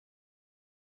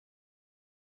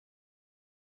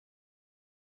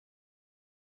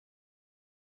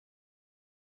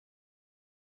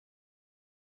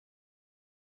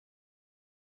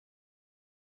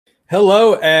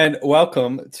Hello and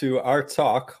welcome to our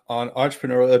talk on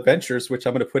entrepreneurial adventures, which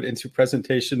I'm going to put into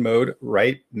presentation mode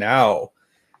right now.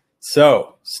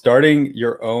 So, starting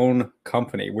your own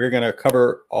company. We're going to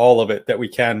cover all of it that we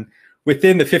can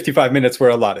within the 55 minutes we're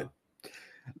allotted.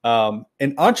 An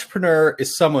entrepreneur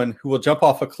is someone who will jump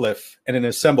off a cliff and then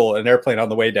assemble an airplane on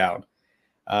the way down.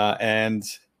 And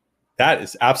that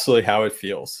is absolutely how it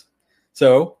feels.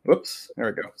 So, whoops, there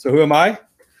we go. So who am I?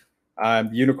 I'm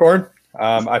the unicorn.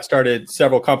 I've started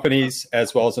several companies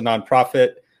as well as a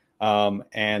nonprofit,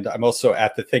 and I'm also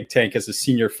at the think tank as a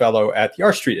senior fellow at the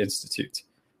R Street Institute.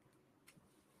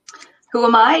 Who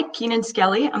am I? Keenan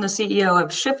Skelly. I'm the CEO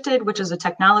of Shifted, which is a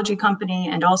technology company,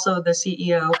 and also the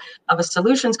CEO of a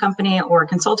solutions company or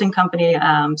consulting company,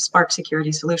 Spark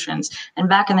Security Solutions. And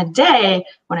back in the day,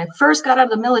 when I first got out of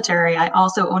the military, I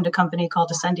also owned a company called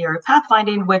Ascendiary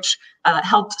Pathfinding, which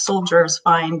helped soldiers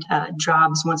find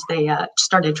jobs once they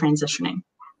started transitioning.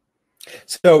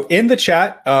 So in the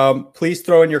chat, please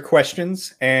throw in your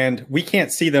questions, and we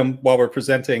can't see them while we're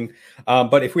presenting.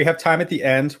 But if we have time at the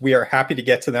end, we are happy to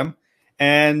get to them.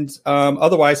 And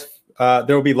otherwise,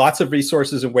 there will be lots of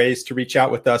resources and ways to reach out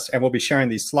with us, and we'll be sharing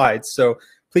these slides. So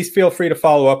please feel free to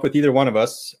follow up with either one of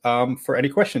us for any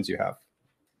questions you have.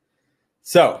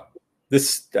 So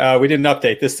this we didn't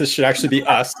update this. This should actually be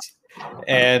us,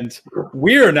 and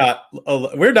we're not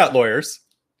lawyers.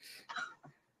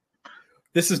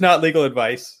 This is not legal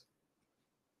advice,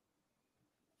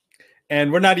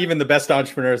 and we're not even the best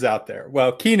entrepreneurs out there.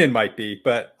 Well, Keenan might be,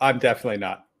 but I'm definitely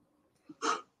not.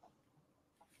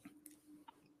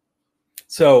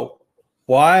 So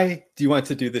why do you want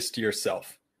to do this to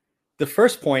yourself? The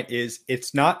first point is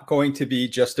it's not going to be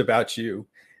just about you.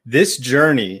 This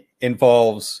journey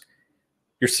involves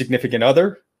your significant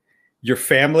other, your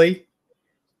family,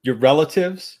 your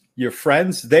relatives, your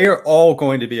friends. They are all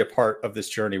going to be a part of this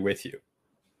journey with you.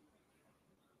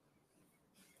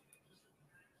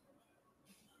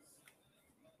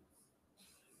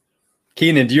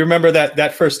 Keenan, do you remember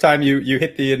that first time you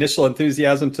hit the initial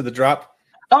enthusiasm to the drop?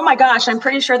 Oh my gosh, I'm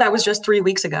pretty sure that was just 3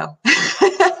 weeks ago.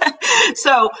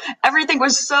 So everything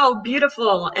was so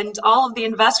beautiful and all of the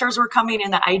investors were coming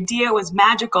and the idea was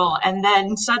magical. And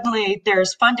then suddenly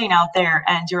there's funding out there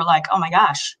and you're like, oh my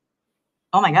gosh,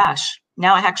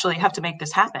 now I actually have to make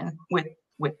this happen with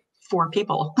 4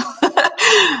 people.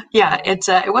 Yeah,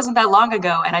 it wasn't that long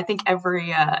ago. And I think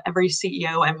every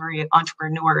CEO, every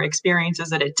entrepreneur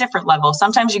experiences it at different levels.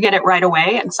 Sometimes you get it right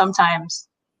away and sometimes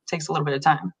it takes a little bit of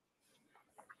time.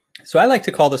 So I like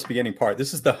to call this beginning part.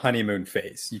 This is the honeymoon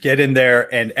phase. You get in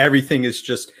there and everything is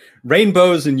just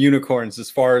rainbows and unicorns as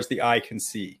far as the eye can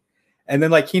see. And then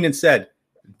like Keenan said,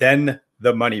 then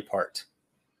the money part.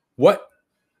 What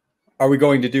are we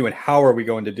going to do and how are we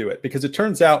going to do it? Because it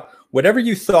turns out whatever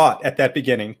you thought at that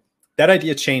beginning, that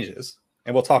idea changes.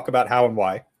 And we'll talk about how and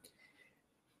why.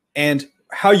 And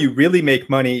how you really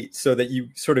make money so that you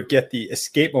sort of get the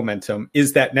escape momentum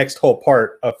is that next whole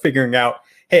part of figuring out,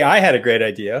 hey, I had a great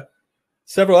idea.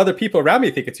 Several other people around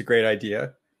me think it's a great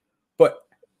idea. But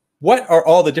what are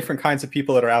all the different kinds of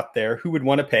people that are out there who would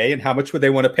want to pay and how much would they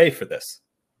want to pay for this?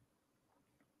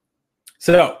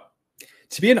 So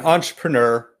to be an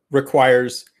entrepreneur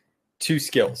requires 2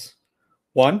 skills.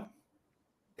 1,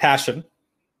 passion.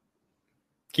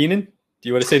 Keenan, do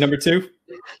you want to say number 2?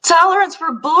 Tolerance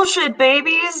for bullshit,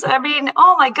 babies. I mean,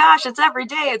 oh my gosh, it's every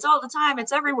day. It's all the time.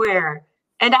 It's everywhere.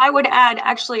 And I would add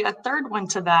actually a third one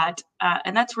to that,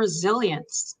 and that's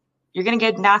resilience. You're going to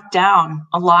get knocked down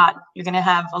a lot. You're going to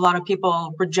have a lot of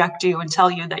people reject you and tell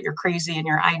you that you're crazy and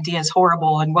your idea is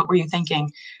horrible and what were you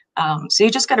thinking? So you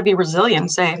just got to be resilient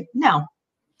and say, no,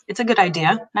 it's a good idea,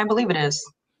 and I believe it is.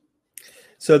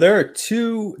 So there are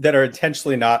 2 that are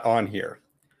intentionally not on here.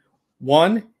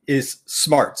 1 is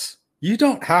smarts. You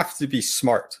don't have to be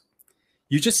smart.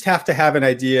 You just have to have an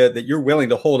idea that you're willing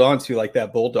to hold on to like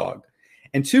that bulldog.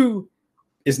 And 2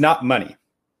 is not money.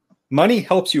 Money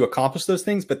helps you accomplish those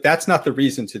things, but that's not the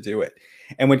reason to do it.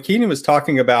 And when Keenan was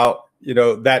talking about,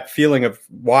 that feeling of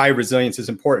why resilience is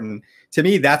important, to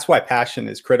me, that's why passion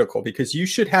is critical, because you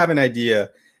should have an idea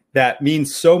that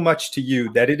means so much to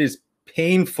you that it is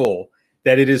painful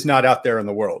that it is not out there in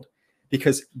the world,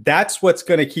 because that's what's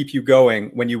going to keep you going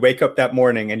when you wake up that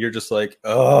morning and you're just like,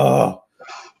 oh,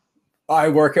 I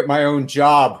work at my own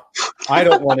job. I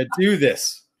don't want to do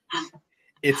this.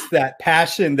 It's that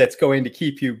passion that's going to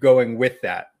keep you going with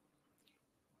that.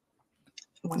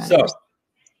 100%. So,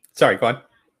 sorry, go on.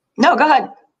 No, go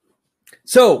ahead.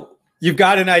 So you've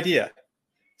got an idea.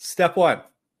 Step 1,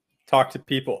 talk to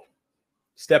people.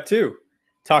 Step 2,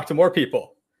 talk to more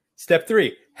people. Step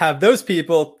 3, have those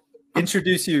people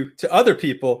introduce you to other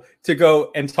people to go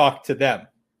and talk to them.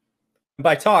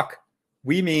 By talk,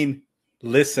 we mean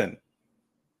listen.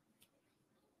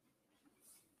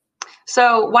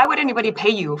 So why would anybody pay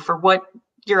you for what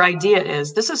your idea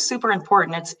is? This is super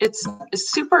important. It's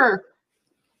super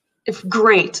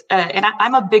great. And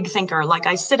I'm a big thinker. Like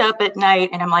I sit up at night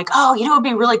and I'm like, oh, you know, it'd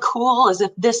be really cool as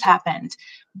if this happened.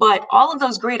 But all of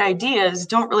those great ideas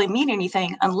don't really mean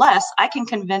anything unless I can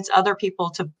convince other people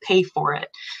to pay for it.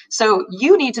 So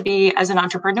you need to be, as an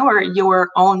entrepreneur, your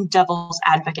own devil's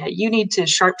advocate. You need to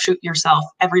sharpshoot yourself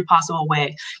every possible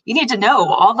way. You need to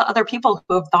know all the other people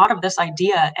who have thought of this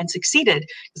idea and succeeded,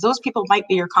 because those people might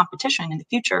be your competition in the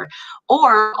future,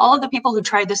 or all of the people who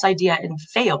tried this idea and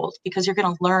failed, because you're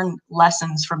going to learn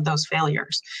lessons from those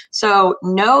failures. So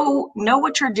know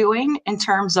what you're doing in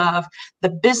terms of the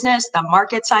business, the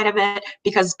market side of it,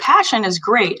 because passion is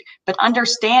great, but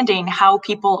understanding how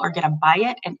people are going to buy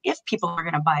it and if people are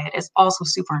going to buy it is also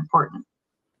super important.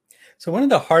 So one of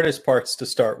the hardest parts to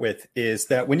start with is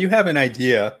that when you have an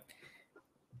idea,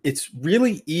 it's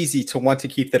really easy to want to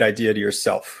keep that idea to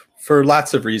yourself for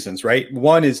lots of reasons, right?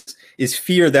 One is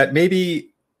fear that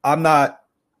maybe my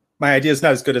idea is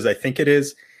not as good as I think it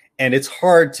is. And it's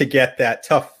hard to get that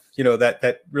tough,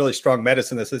 that really strong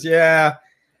medicine that says, yeah,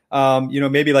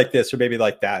 maybe like this or maybe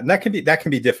like that. And that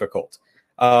can be difficult.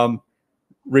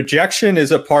 Rejection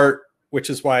is a part, which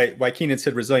is why Keenan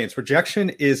said resilience.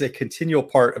 Rejection is a continual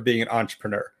part of being an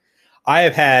entrepreneur. I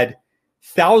have had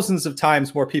thousands of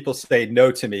times more people say no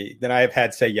to me than I have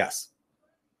had say yes.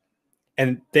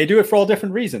 And they do it for all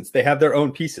different reasons. They have their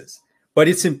own pieces. But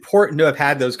it's important to have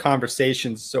had those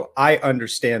conversations so I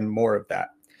understand more of that.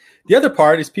 The other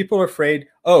part is people are afraid,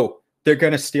 oh, they're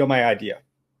going to steal my idea.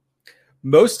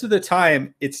 Most of the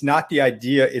time, it's not the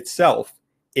idea itself.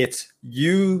 It's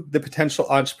you, the potential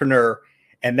entrepreneur,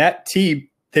 and that team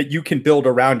that you can build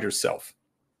around yourself.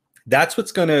 That's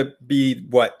what's going to be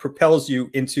what propels you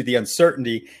into the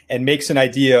uncertainty and makes an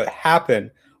idea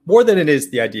happen more than it is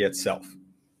the idea itself.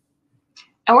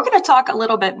 And we're going to talk a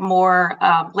little bit more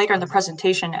later in the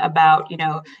presentation about,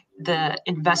 the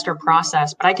investor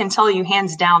process. But I can tell you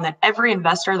hands down that every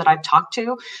investor that I've talked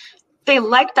to, they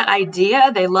like the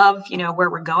idea. They love,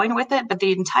 where we're going with it. But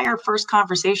the entire first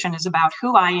conversation is about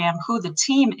who I am, who the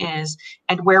team is,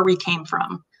 and where we came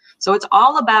from. So it's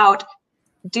all about,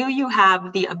 do you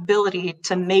have the ability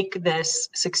to make this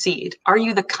succeed? Are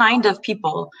you the kind of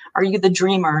people? Are you the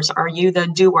dreamers? Are you the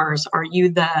doers? Are you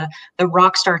the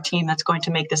rock star team that's going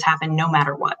to make this happen no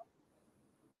matter what?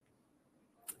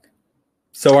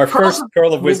 So our first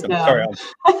pearl of wisdom. Sorry.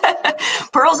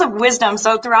 Pearls of wisdom.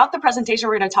 So throughout the presentation,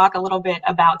 we're going to talk a little bit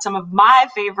about some of my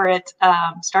favorite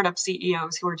startup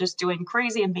CEOs who are just doing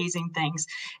crazy, amazing things.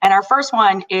 And our first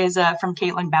one is from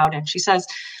Caitlin Bowden. She says,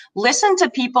 listen to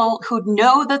people who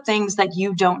know the things that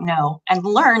you don't know and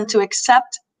learn to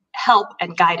accept help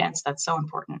and guidance. That's so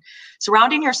important.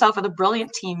 Surrounding yourself with a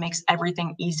brilliant team makes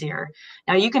everything easier.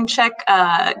 Now you can check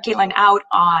Caitlin out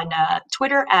on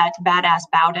Twitter at Badass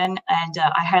Bowden, and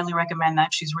I highly recommend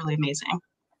that. She's really amazing.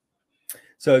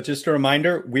 So just a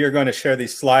reminder, we are going to share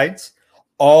these slides.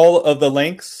 All of the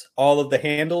links, all of the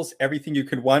handles, everything you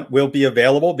could want will be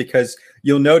available, because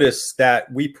you'll notice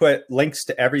that we put links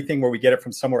to everything where we get it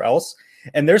from somewhere else.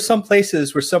 And there's some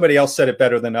places where somebody else said it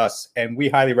better than us, and we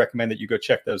highly recommend that you go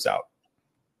check those out.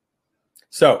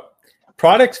 So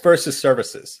products versus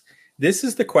services. This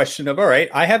is the question of, all right,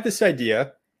 I have this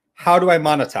idea. How do I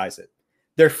monetize it?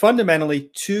 There are fundamentally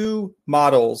two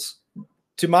models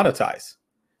to monetize.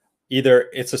 Either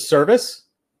it's a service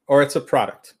or it's a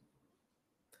product.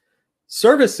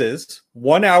 Services,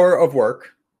 1 hour of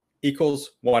work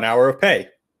equals 1 hour of pay.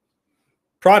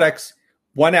 Products,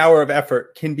 1 hour of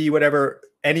effort can be whatever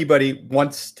anybody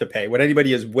wants to pay, what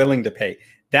anybody is willing to pay.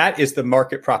 That is the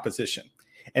market proposition.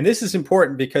 And this is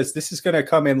important because this is going to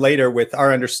come in later with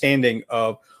our understanding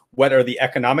of what are the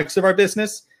economics of our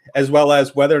business, as well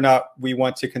as whether or not we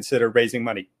want to consider raising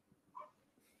money.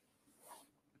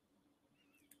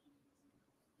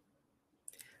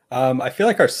 I feel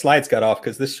like our slides got off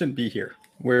because this shouldn't be here.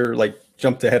 We're like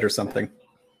jumped ahead or something.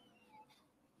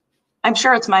 I'm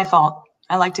sure it's my fault.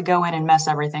 I like to go in and mess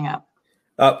everything up.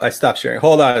 Oh, I stopped sharing.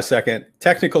 Hold on a second.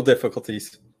 Technical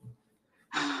difficulties.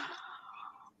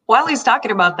 While he's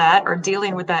talking about that or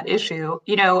dealing with that issue,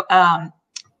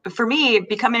 for me,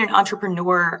 becoming an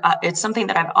entrepreneur, it's something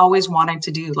that I've always wanted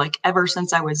to do, like ever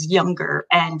since I was younger.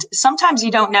 And sometimes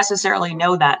you don't necessarily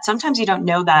know that. Sometimes you don't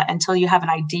know that until you have an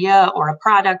idea or a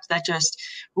product that just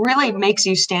really makes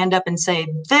you stand up and say,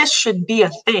 this should be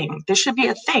a thing. This should be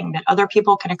a thing that other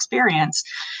people can experience.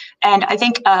 And I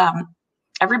think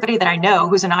everybody that I know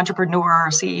who's an entrepreneur or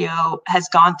CEO has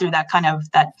gone through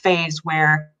that phase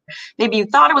where maybe you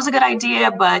thought it was a good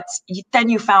idea, but then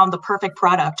you found the perfect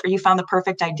product or you found the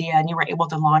perfect idea and you were able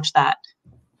to launch that.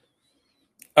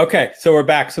 Okay, so we're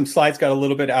back. Some slides got a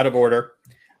little bit out of order.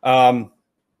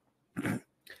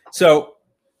 So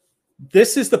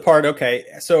this is the part, okay.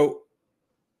 So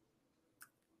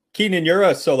Keenan, you're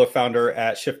a solo founder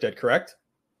at Shifted, correct?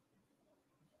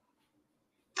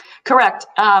 Correct.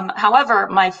 However,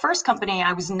 my first company,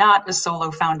 I was not a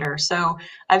solo founder. So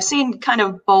I've seen kind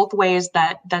of both ways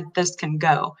that this can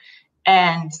go.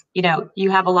 And, you know, you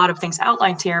have a lot of things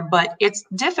outlined here, but it's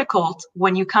difficult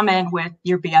when you come in with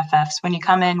your BFFs, when you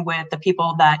come in with the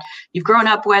people that you've grown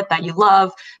up with, that you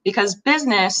love, because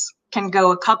business can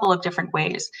go a couple of different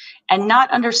ways, and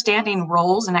not understanding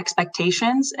roles and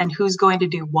expectations and who's going to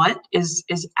do what is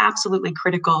absolutely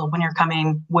critical when you're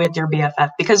coming with your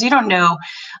BFF, because you don't know.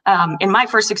 In my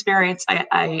first experience,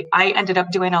 I ended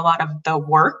up doing a lot of the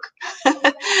work.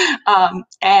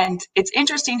 And it's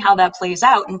interesting how that plays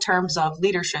out in terms of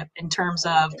leadership, in terms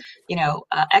of, you know,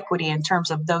 equity, in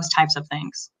terms of those types of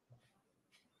things.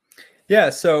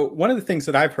 Yeah. So one of the things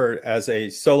that I've heard as a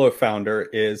solo founder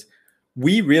is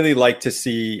we really like to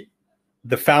see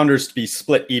the founders to be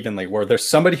split evenly, where there's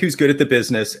somebody who's good at the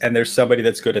business and there's somebody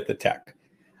that's good at the tech.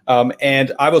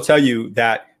 And I will tell you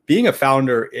that being a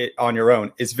founder on your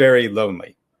own is very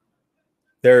lonely.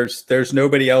 There's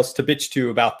nobody else to bitch to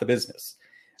about the business.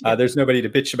 There's nobody to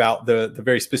bitch about the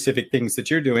very specific things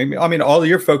that you're doing. I mean, all of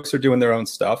your folks are doing their own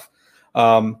stuff.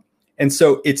 And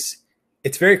so it's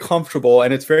very comfortable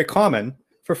and it's very common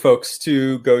for folks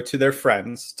to go to their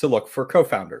friends to look for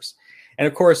co-founders. And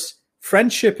of course,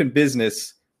 friendship and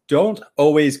business don't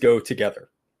always go together.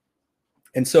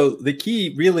 And so the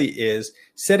key really is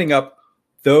setting up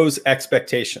those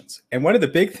expectations. And one of the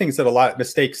big things that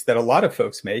mistakes that a lot of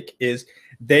folks make is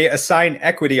they assign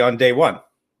equity on day one.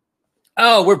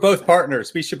 Oh, we're both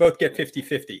partners. We should both get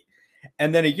 50-50.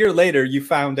 And then a year later, you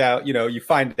find out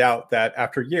that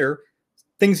after a year,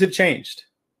 things have changed.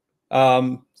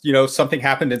 Something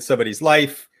happened in somebody's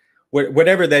life,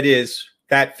 whatever that is,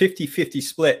 that 50-50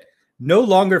 split no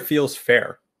longer feels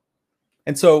fair.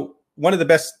 And so one of the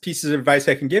best pieces of advice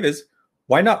I can give is,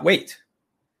 why not wait?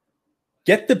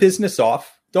 Get the business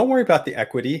off. Don't worry about the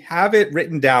equity. Have it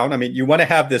written down. I mean, you want to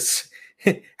have this,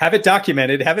 have it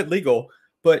documented, have it legal,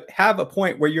 but have a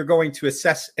point where you're going to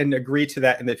assess and agree to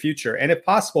that in the future. And if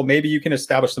possible, maybe you can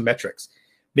establish some metrics.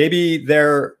 Maybe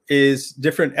there is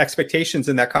different expectations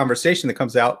in that conversation that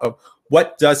comes out of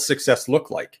what does success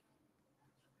look like.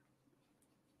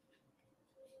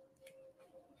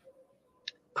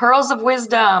 Pearls of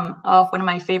wisdom. Oh, one of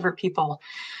my favorite people.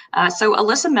 So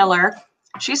Alyssa Miller,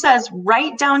 she says,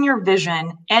 write down your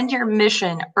vision and your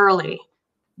mission early.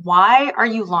 Why are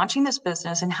you launching this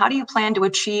business and how do you plan to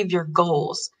achieve your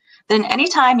goals? Then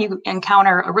anytime you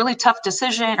encounter a really tough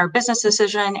decision or business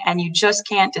decision and you just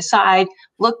can't decide,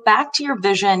 look back to your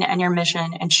vision and your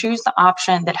mission and choose the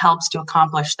option that helps to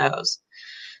accomplish those.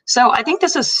 So I think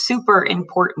this is super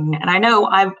important. And I know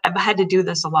I've had to do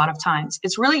this a lot of times.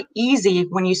 It's really easy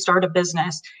when you start a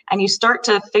business and you start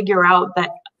to figure out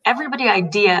that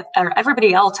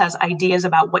everybody else has ideas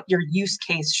about what your use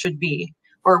case should be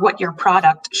or what your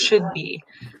product should be.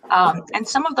 And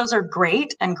some of those are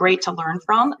great and great to learn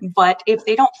from, but if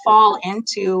they don't fall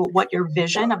into what your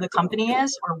vision of the company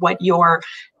is or what your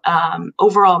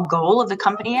overall goal of the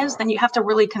company is, then you have to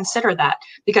really consider that,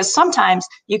 because sometimes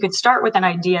you could start with an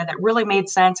idea that really made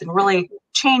sense and really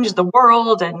changed the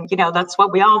world. And, you know, that's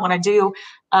what we all want to do.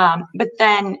 But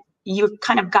then you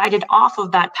kind of guided off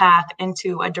of that path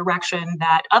into a direction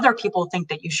that other people think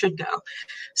that you should go.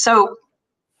 So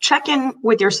check in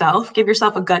with yourself, give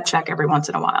yourself a gut check every once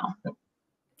in a while.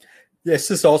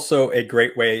 This is also a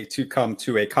great way to come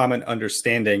to a common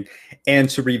understanding and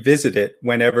to revisit it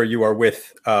whenever you are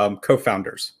with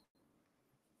co-founders.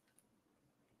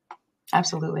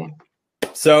 Absolutely.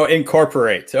 So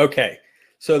incorporate. Okay.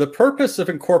 So the purpose of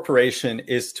incorporation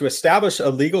is to establish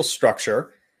a legal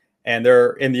structure. And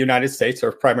there in the United States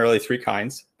are primarily three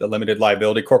kinds: the limited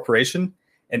liability corporation,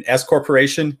 an S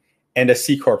corporation, and a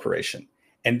C corporation.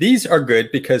 And these are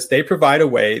good because they provide a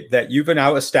way that you've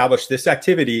now established this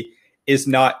activity is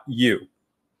not you.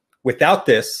 Without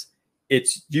this,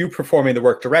 it's you performing the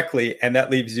work directly, and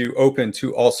that leaves you open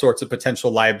to all sorts of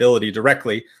potential liability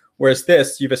directly. Whereas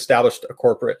this, you've established a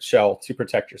corporate shell to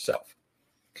protect yourself.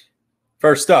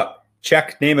 First up,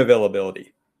 check name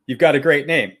availability. You've got a great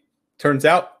name. Turns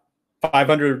out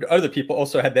 500 other people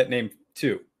also had that name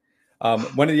too.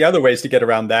 One of the other ways to get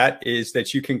around that is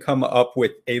that you can come up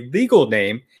with a legal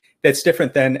name that's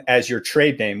different than as your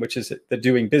trade name, which is the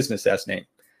doing business as name.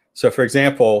 So for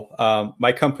example,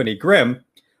 my company Grimm,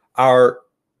 our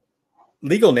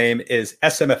legal name is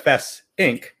SMFS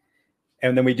Inc.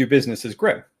 And then we do business as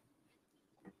Grimm.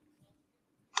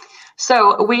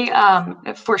 So we,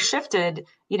 for Shifted,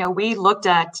 we looked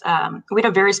at, we had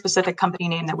a very specific company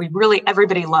name that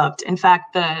everybody loved. In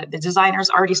fact, the designers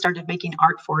already started making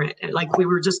art for it. Like, we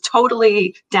were just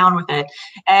totally down with it.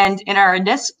 And in our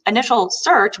initial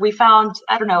search, we found,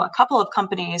 I don't know, a couple of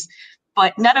companies,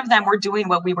 but none of them were doing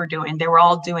what we were doing. They were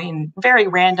all doing very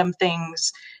random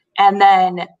things. And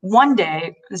then one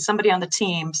day, somebody on the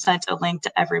team sent a link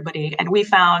to everybody, and we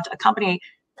found a company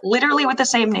literally with the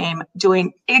same name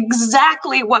doing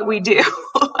exactly what we do.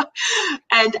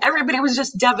 And everybody was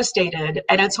just devastated,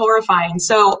 and it's horrifying.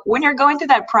 So when you're going through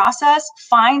that process,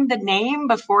 find the name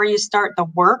before you start the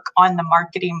work on the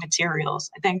marketing materials.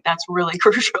 I think that's really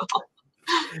crucial.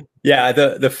 Yeah,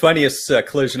 the funniest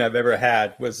collision I've ever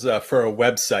had was for a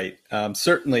website.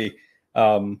 Certainly,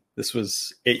 this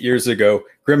was 8 years ago.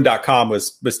 Grimm.com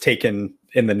was taken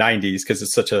in the 90s because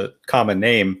it's such a common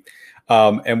name.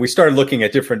 And we started looking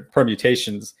at different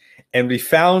permutations, and we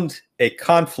found a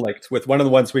conflict with one of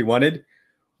the ones we wanted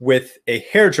with a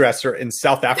hairdresser in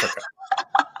South Africa.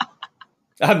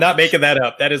 I'm not making that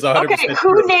up. That is 100% okay.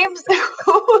 True.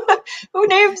 Who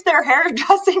names their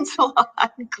hairdressing salon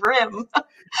Grimm?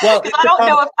 Well, I don't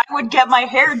know if I would get my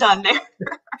hair done there.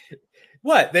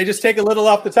 What? They just take a little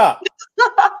off the top.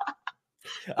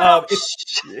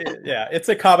 It's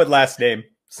a common last name,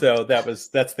 so that's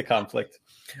the conflict.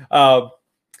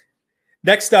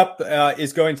 Next up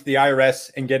is going to the IRS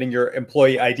and getting your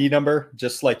employee ID number.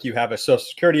 Just like you have a social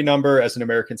security number as an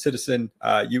American citizen,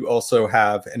 you also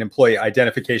have an employee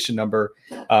identification number,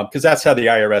 because that's how the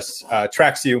IRS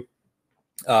tracks you.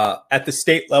 At the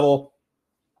state level,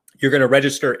 you're going to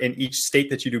register in each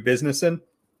state that you do business in.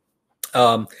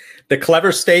 The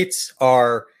clever states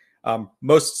are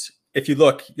if you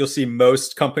look, you'll see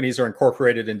most companies are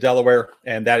incorporated in Delaware,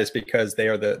 and that is because they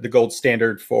are the gold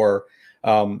standard for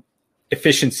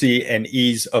efficiency and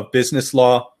ease of business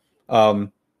law.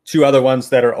 Two other ones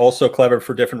that are also clever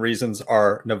for different reasons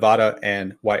are Nevada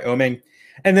and Wyoming.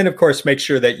 And then, of course, make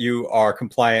sure that you are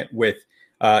compliant with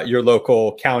your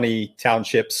local county,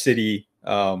 township, city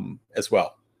as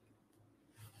well.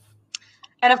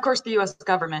 And of course, the U.S.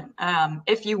 government.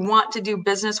 If you want to do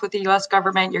business with the U.S.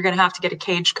 government, you're going to have to get a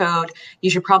cage code.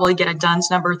 You should probably get a DUNS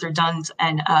number through Dun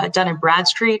and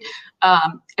Bradstreet.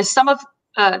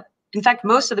 In fact,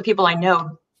 most of the people I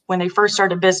know, when they first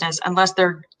start a business, unless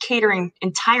they're catering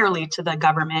entirely to the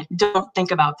government, don't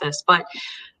think about this. But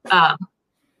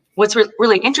what's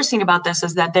really interesting about this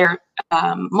is that there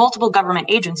are multiple government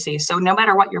agencies. So no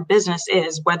matter what your business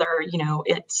is, whether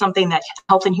it's something that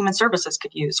Health and Human Services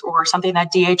could use, or something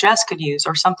that DHS could use,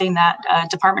 or something that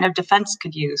Department of Defense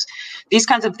could use, these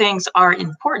kinds of things are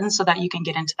important so that you can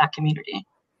get into that community.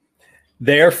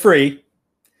 They are free.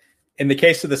 In the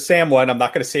case of the SAM one, I'm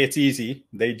not going to say it's easy.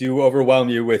 They do overwhelm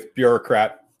you with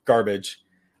bureaucrat garbage.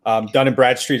 Dun and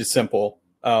Bradstreet is simple,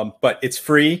 but it's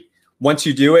free. Once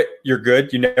you do it, you're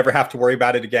good. You never have to worry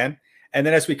about it again. And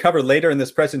then, as we cover later in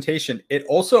this presentation, it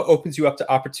also opens you up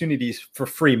to opportunities for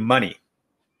free money.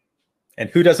 And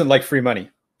who doesn't like free money?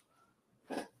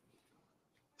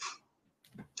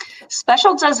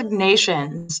 Special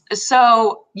designations.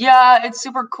 So yeah, it's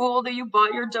super cool that you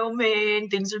bought your domain.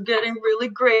 Things are getting really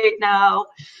great now.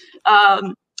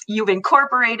 You've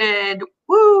incorporated,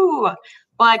 woo!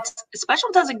 But special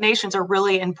designations are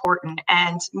really important,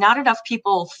 and not enough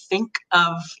people think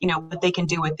of what they can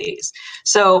do with these.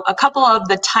 So a couple of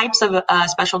the types of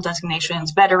special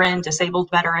designations: veteran, disabled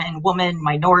veteran, woman,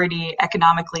 minority,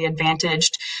 economically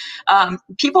advantaged.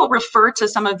 People refer to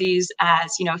some of these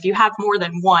as, if you have more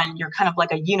than one, you're kind of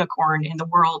like a unicorn in the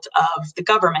world of the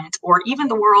government, or even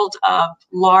the world of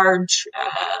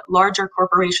larger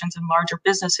corporations and larger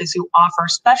businesses who offer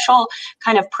special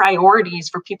kind of priorities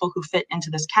for people who fit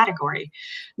into this category.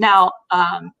 Now,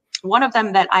 one of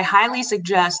them that I highly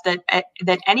suggest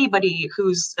that anybody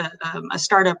who's a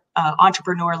startup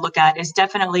entrepreneur look at is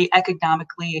definitely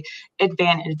economically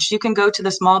advantaged. You can go to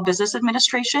the Small Business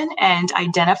Administration and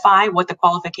identify what the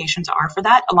qualifications are for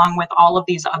that, along with all of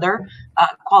these other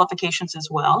qualifications as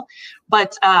well.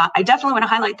 But I definitely want to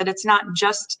highlight that it's not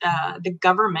just the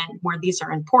government where these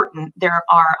are important. There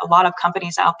are a lot of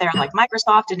companies out there like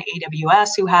Microsoft and AWS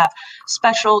who have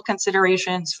special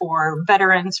considerations for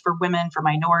veterans, for women, for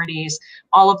minorities,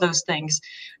 all of those things.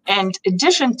 And in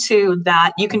addition to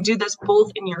that, you can do this both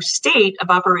in your state of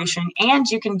operation and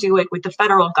you can do it with the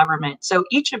federal government. So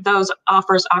each of those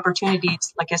offers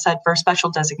opportunities, like I said, for special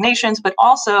designations, but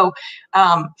also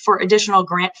for additional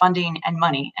grant funding and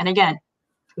money. And again,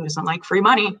 who doesn't like free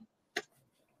money?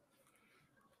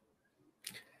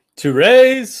 To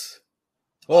raise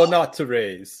or not to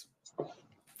raise.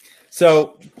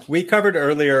 So we covered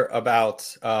earlier about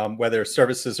whether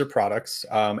services or products,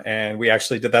 and we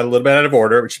actually did that a little bit out of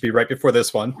order, which should be right before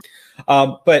this one.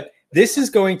 But this is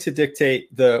going to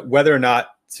dictate the whether or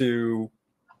not to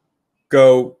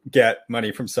go get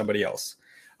money from somebody else,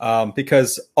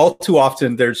 because all too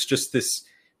often there's just this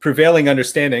prevailing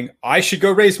understanding, I should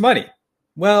go raise money.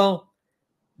 Well,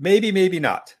 maybe, maybe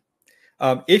not.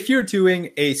 If you're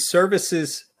doing a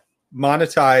services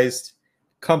monetized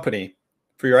company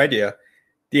for your idea,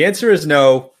 the answer is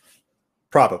no,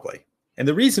 probably. And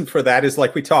the reason for that is,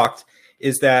 like we talked,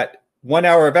 is that 1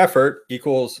 hour of effort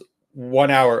equals 1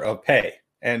 hour of pay.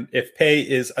 And if pay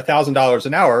is $1,000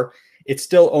 an hour, it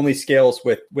still only scales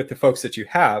with the folks that you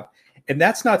have. And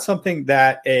that's not something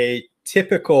that a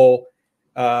typical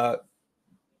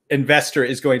investor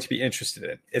is going to be interested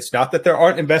in. It's not that there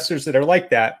aren't investors that are like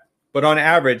that, but on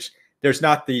average, there's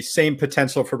not the same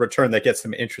potential for return that gets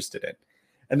them interested in.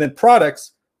 And then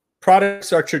products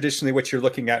are traditionally what you're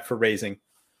looking at for raising.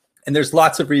 And there's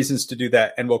lots of reasons to do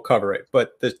that, and we'll cover it.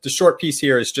 But the short piece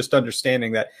here is just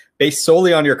understanding that based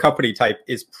solely on your company type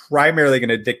is primarily going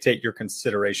to dictate your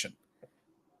consideration.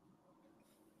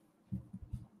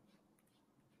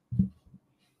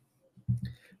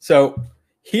 So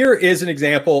here is an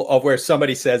example of where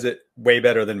somebody says it way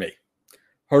better than me.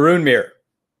 Haroon Mir,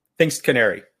 Thinks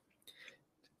Canary.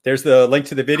 There's the link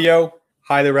to the video.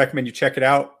 Highly recommend you check it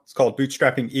out. It's called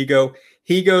Bootstrapping Ego.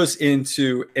 He goes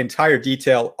into entire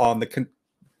detail on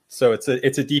so it's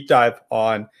a deep dive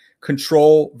on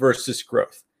control versus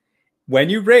growth. When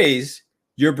you raise,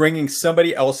 you're bringing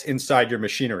somebody else inside your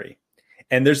machinery.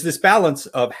 And there's this balance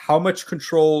of how much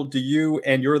control do you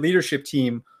and your leadership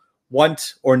team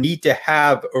want or need to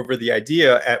have over the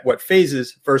idea at what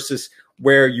phases versus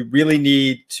where you really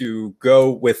need to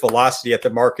go with velocity at the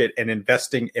market and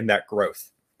investing in that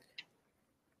growth.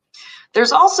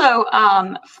 There's also,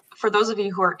 for those of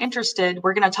you who are interested,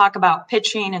 we're going to talk about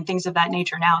pitching and things of that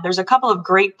nature now. There's a couple of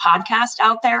great podcasts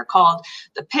out there called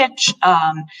The Pitch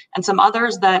and some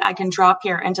others that I can drop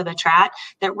here into the chat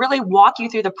that really walk you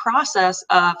through the process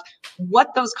of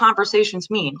what those conversations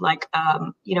mean. Like,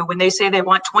 when they say they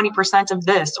want 20% of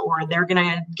this, or they're going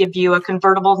to give you a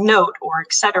convertible note, or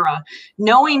et cetera.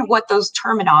 Knowing what those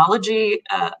terminology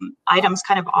items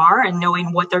kind of are and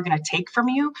knowing what they're going to take from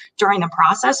you during the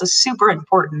process is super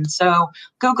important. So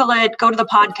Google it, go to the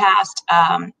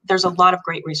podcast. There's a lot of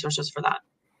great resources for that.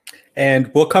 And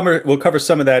we'll cover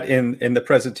some of that in the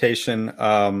presentation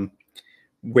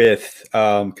with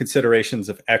considerations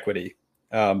of equity,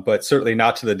 but certainly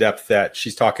not to the depth that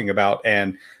she's talking about.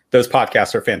 And those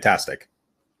podcasts are fantastic.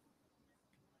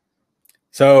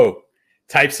 So,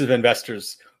 types of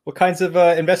investors. What kinds of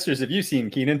investors have you seen,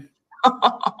 Keenan?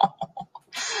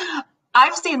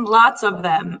 I've seen lots of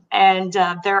them, and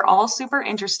they're all super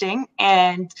interesting.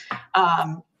 And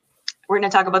we're going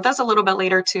to talk about this a little bit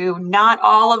later too. Not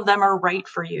all of them are right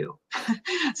for you.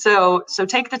 So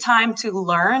take the time to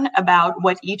learn about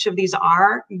what each of these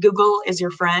are. Google is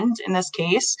your friend in this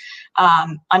case.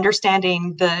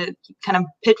 Understanding the kind of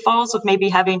pitfalls of maybe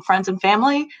having friends and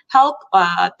family help,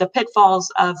 the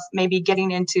pitfalls of maybe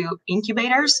getting into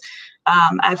incubators.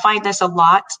 I find this a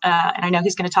lot, and I know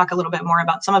he's going to talk a little bit more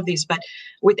about some of these, but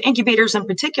with incubators in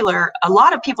particular, a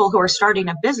lot of people who are starting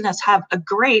a business have a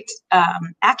great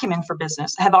acumen for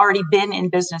business, have already been in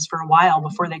business for a while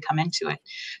before they come into it.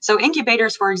 So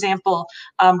incubators, for example,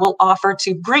 will offer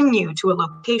to bring you to a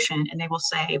location, and they will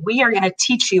say, we are going to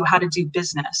teach you how to do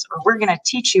business, or we're going to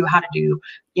teach you how to do,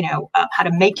 how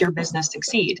to make your business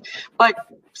succeed. But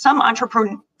some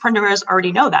entrepreneurs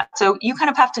already know that. So you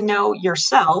kind of have to know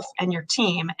yourself and your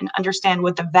team and understand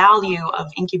what the value of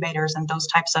incubators and those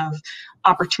types of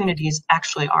opportunities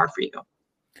actually are for you.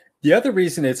 The other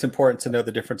reason it's important to know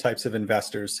the different types of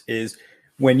investors is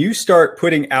when you start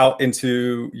putting out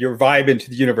into your vibe into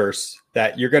the universe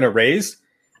that you're going to raise,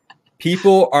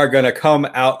 people are going to come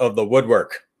out of the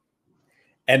woodwork.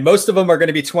 And most of them are going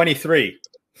to be 23.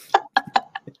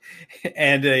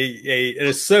 And an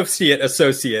associate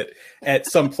at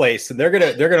some place, and they're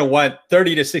gonna want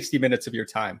 30 to 60 minutes of your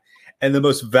time. And the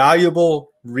most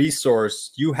valuable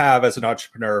resource you have as an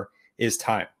entrepreneur is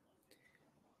time.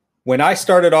 When I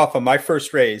started off on my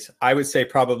first raise, I would say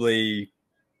probably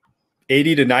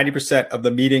 80 to 90% of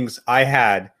the meetings I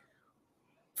had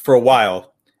for a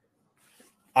while,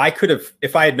 I could have,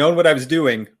 if I had known what I was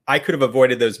doing, I could have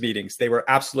avoided those meetings. They were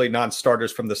absolutely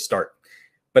non-starters from the start,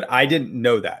 but I didn't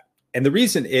know that. And the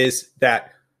reason is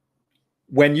that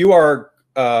when you are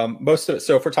so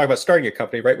if we're talking about starting a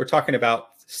company, right, we're talking about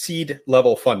seed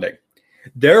level funding.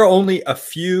 There are only a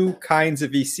few kinds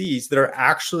of VCs that are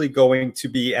actually going to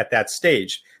be at that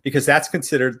stage, because that's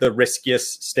considered the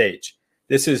riskiest stage.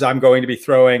 This is, I'm going to be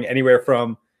throwing anywhere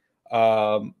from,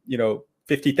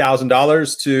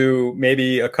 $50,000 to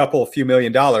maybe a few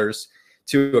 $1,000,000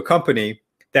 to a company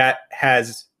that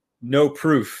has no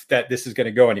proof that this is going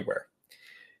to go anywhere.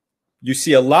 You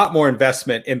see a lot more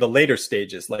investment in the later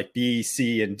stages like B,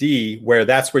 C, and D, where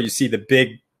that's where you see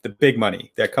the big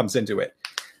money that comes into it.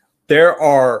 There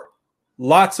are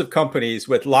lots of companies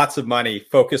with lots of money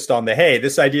focused on hey,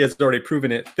 this idea is already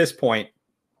proven at this point.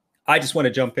 I just want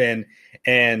to jump in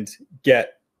and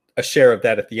get a share of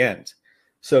that at the end.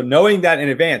 So knowing that in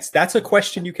advance, that's a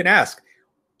question you can ask.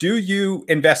 Do you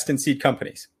invest in seed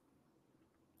companies?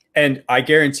 And I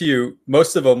guarantee you,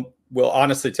 most of them will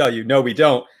honestly tell you, no, we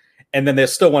don't. And then they'll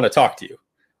still want to talk to you.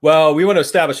 Well, we want to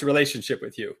establish a relationship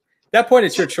with you. At that point,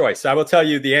 it's your choice. I will tell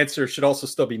you the answer should also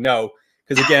still be no.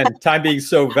 Because again, time being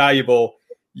so valuable,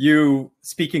 you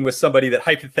speaking with somebody that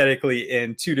hypothetically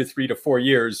in 2 to 3 to 4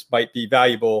 years might be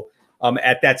valuable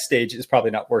at that stage is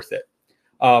probably not worth it.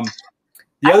 I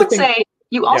would say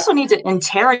you also need to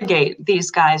interrogate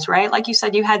these guys, right? Like you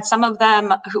said, you had some of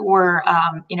them who were,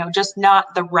 just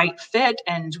not the right fit,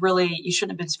 and really you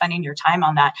shouldn't have been spending your time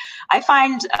on that. I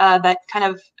find that kind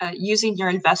of using your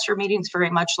investor meetings very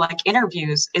much like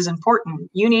interviews is important.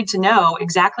 You need to know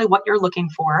exactly what you're looking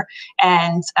for.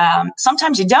 And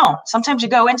sometimes you don't. Sometimes you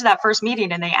go into that first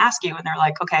meeting and they ask you and they're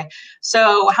like, okay,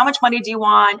 so how much money do you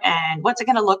want? And what's it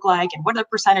going to look like? And what are the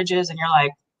percentages? And you're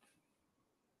like,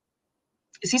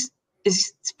 is he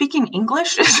speaking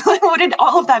English? What did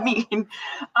all of that mean?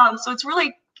 So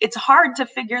it's hard to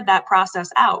figure that process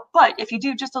out. But if you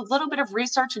do just a little bit of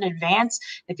research in advance,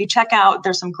 if you check out,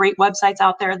 there's some great websites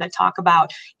out there that talk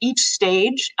about each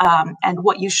stage and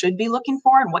what you should be looking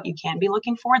for and what you can be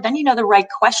looking for, then you know the right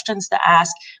questions to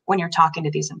ask when you're talking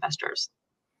to these investors.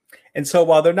 And so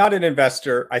while they're not an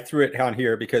investor, I threw it down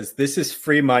here because this is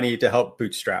free money to help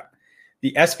bootstrap.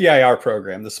 The SBIR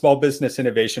program, the Small Business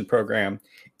Innovation Program,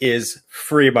 is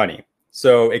free money.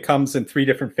 So it comes in 3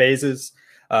 different phases.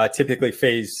 Typically,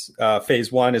 phase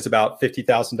 1 is about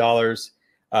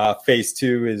 $50,000. Phase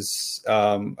 2 is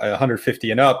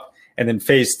 $150,000 and up, and then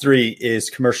phase 3 is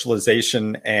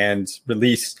commercialization and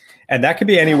release, and that can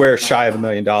be anywhere shy of $1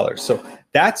 million. So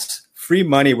that's free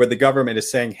money where the government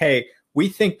is saying, "Hey, we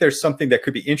think there's something that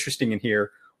could be interesting in here.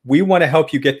 We want to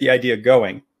help you get the idea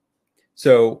going."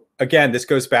 So again, this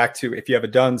goes back to if you have a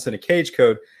DUNS and a CAGE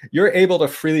code, you're able to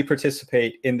freely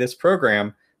participate in this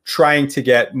program, trying to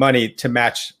get money to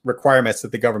match requirements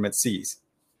that the government sees.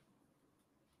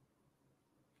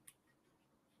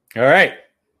 All right.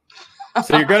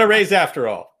 So you're going to raise after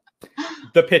all.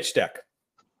 The pitch deck.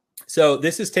 So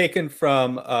this is taken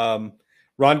from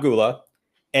Ron Gula.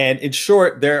 And in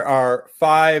short, there are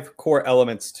 5 core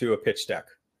elements to a pitch deck.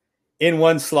 In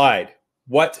one slide,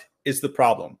 what is the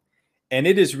problem? And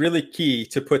it is really key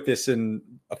to put this in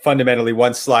fundamentally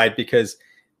one slide, because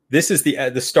this is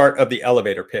the start of the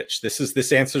elevator pitch.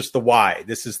 This answers the why.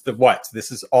 This is the what.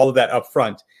 This is all of that up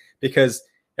front, because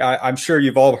I'm sure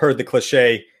you've all heard the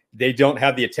cliche, they don't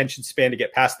have the attention span to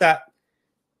get past that.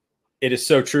 It is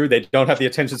so true. They don't have the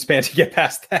attention span to get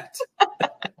past that.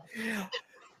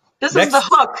 This is the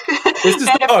hook. This is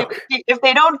the hook. If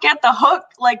they don't get the hook,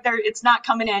 it's not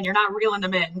coming in. You're not reeling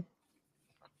them in.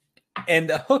 And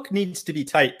the hook needs to be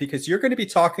tight, because you're going to be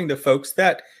talking to folks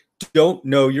that don't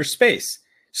know your space.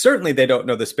 Certainly they don't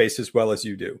know the space as well as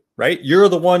you do, right? You're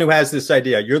the one who has this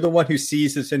idea. You're the one who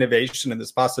sees this innovation and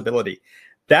this possibility.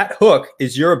 That hook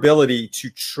is your ability to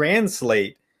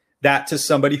translate that to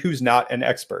somebody who's not an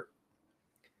expert.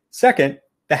 Second,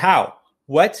 the how.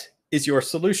 What is your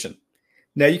solution?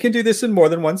 Now, you can do this in more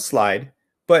than one slide,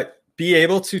 but be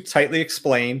able to tightly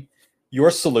explain your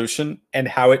solution and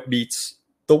how it meets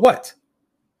the what.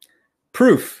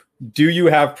 Proof. Do you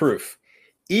have proof?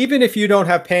 Even if you don't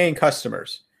have paying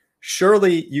customers,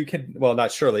 surely you can, well,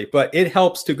 not surely, but it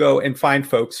helps to go and find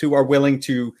folks who are willing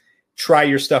to try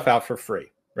your stuff out for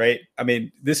free, right? I mean,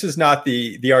 this is not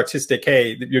the artistic,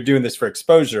 hey, you're doing this for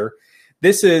exposure.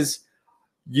 This is,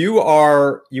 you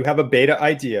have a beta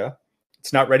idea.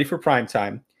 It's not ready for prime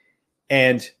time.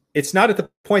 And it's not at the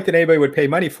point that anybody would pay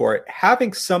money for it.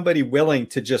 Having somebody willing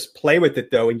to just play with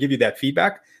it, though, and give you that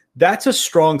feedback, that's a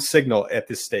strong signal at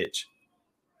this stage.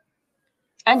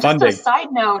 And just a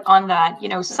side note on that,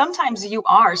 sometimes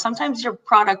your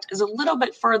product is a little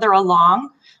bit further along,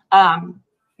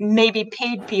 maybe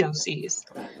paid POCs.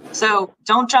 So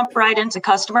don't jump right into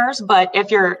customers, but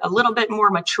if you're a little bit more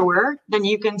mature, then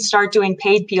you can start doing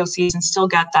paid POCs and still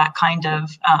get that kind of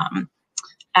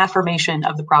affirmation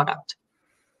of the product.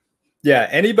 Yeah,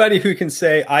 anybody who can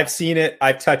say, I've seen it,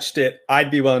 I've touched it, I'd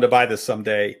be willing to buy this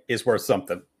someday is worth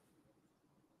something.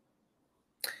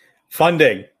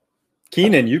 Funding.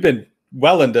 Keenan, you've been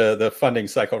well into the funding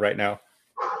cycle right now.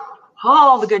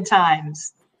 All the good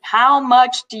times. How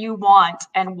much do you want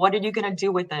and what are you going to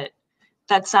do with it?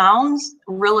 That sounds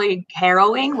really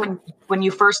harrowing when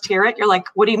you first hear it. You're like,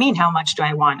 what do you mean, how much do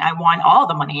I want? I want all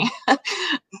the money.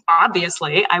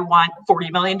 Obviously, I want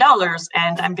 $40 million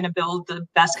and I'm going to build the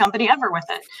best company ever with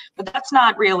it. But that's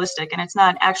not realistic and it's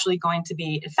not actually going to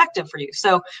be effective for you.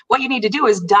 So what you need to do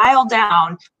is dial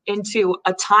down into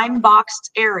a time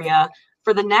boxed area.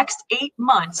 For the next 8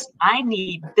 months, I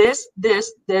need this,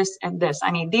 this, this, and this. I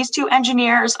need these 2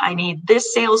 engineers, I need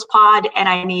this sales pod, and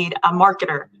I need a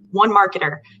marketer, one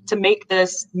marketer to make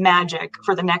this magic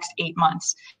for the next 8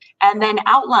 months. And then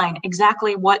outline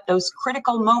exactly what those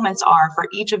critical moments are for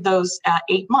each of those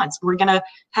 8 months. We're going to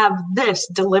have this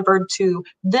delivered to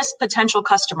this potential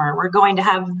customer. We're going to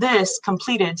have this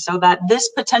completed so that this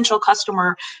potential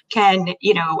customer can,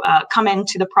 come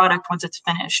into the product once it's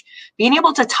finished. Being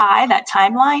able to tie that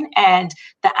timeline and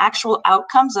the actual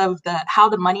outcomes of how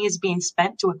the money is being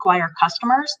spent to acquire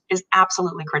customers is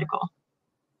absolutely critical.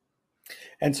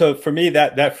 And so for me,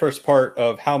 that first part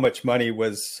of how much money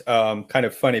was kind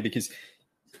of funny because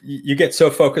you get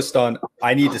so focused on,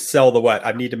 I need to sell the what,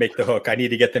 I need to make the hook, I need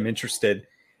to get them interested.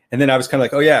 And then I was kind of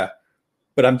like, oh yeah,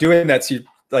 but I'm doing that. So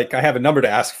I have a number to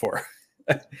ask for.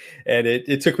 And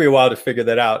it took me a while to figure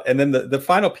that out. And then the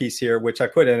final piece here, which I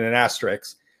put in an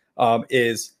asterisk,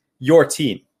 is your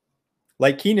team.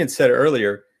 Like Keenan said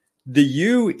earlier, the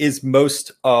you is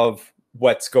most of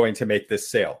what's going to make this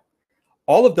sale.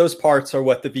 All of those parts are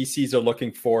what the VCs are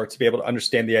looking for to be able to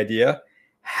understand the idea.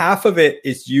 Half of it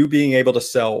is you being able to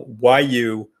sell why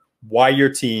you, why your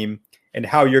team, and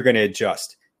how you're going to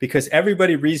adjust. Because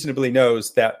everybody reasonably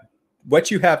knows that what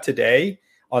you have today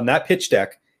on that pitch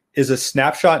deck is a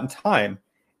snapshot in time.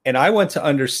 And I want to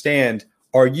understand,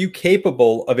 are you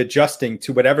capable of adjusting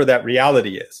to whatever that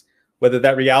reality is? Whether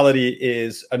that reality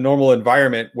is a normal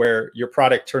environment where your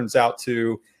product turns out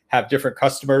to have different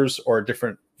customers or a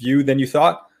different view than you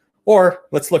thought, or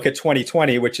let's look at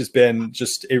 2020, which has been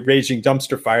just a raging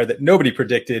dumpster fire that nobody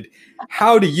predicted.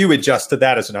 How do you adjust to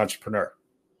that as an entrepreneur?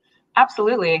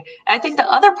 Absolutely. I think the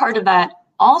other part of that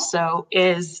also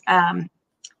is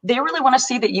they really want to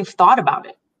see that you've thought about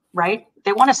it, right?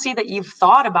 They want to see that you've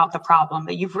thought about the problem,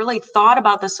 that you've really thought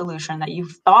about the solution, that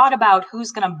you've thought about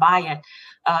who's going to buy it,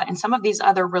 and some of these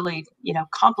other really,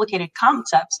 complicated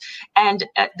concepts. And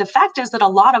the fact is that a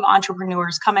lot of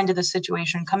entrepreneurs come into this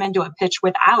situation, come into a pitch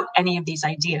without any of these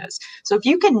ideas. So if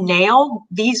you can nail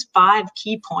these 5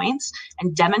 key points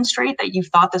and demonstrate that you've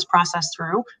thought this process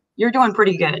through, you're doing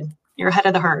pretty good. You're ahead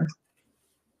of the herd.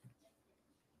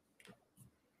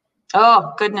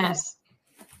 Oh, goodness.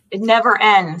 It never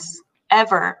ends,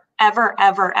 ever, ever,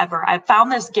 ever, ever. I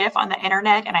found this GIF on the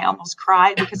internet and I almost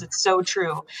cried because it's so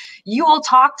true. You will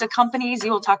talk to companies,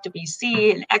 you will talk to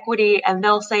VC and equity, and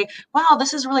they'll say, wow,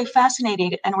 this is really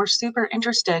fascinating and we're super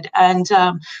interested. And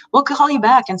we'll call you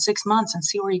back in 6 months and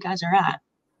see where you guys are at.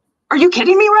 Are you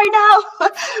kidding me right now?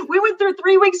 We went through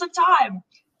 3 weeks of time.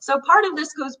 So part of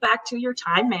this goes back to your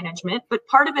time management, but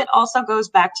part of it also goes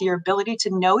back to your ability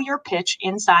to know your pitch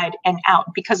inside and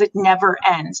out, because it never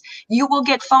ends. You will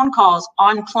get phone calls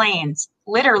on planes,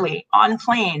 literally on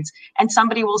planes, and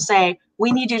somebody will say,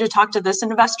 we need you to talk to this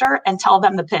investor and tell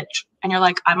them the pitch. And you're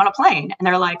like, I'm on a plane. And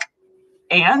they're like,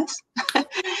 and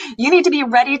you need to be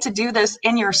ready to do this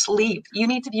in your sleep. You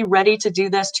need to be ready to do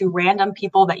this to random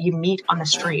people that you meet on the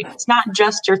street. It's not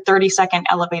just your 30-second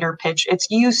elevator pitch. It's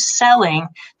you selling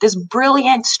this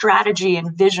brilliant strategy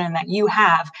and vision that you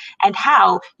have and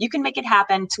how you can make it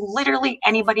happen to literally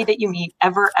anybody that you meet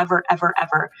ever, ever, ever,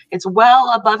 ever. It's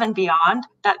well above and beyond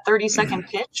that 30-second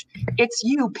pitch. It's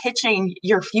you pitching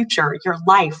your future, your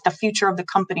life, the future of the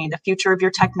company, the future of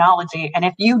your technology. And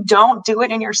if you don't do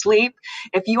it in your sleep,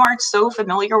 if you aren't so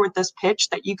familiar with this pitch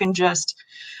that you can just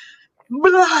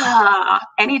blah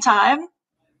anytime,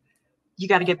 you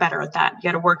got to get better at that. You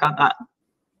got to work on that.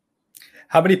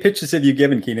 How many pitches have you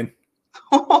given, Keenan?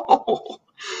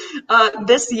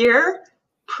 This year,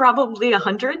 probably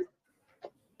 100.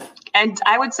 And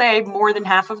I would say more than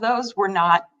half of those were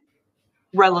not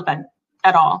relevant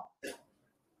at all.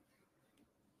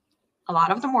 A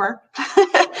lot of them were,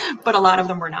 but a lot of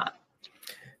them were not.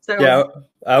 So yeah,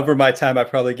 over my time, I've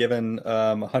probably given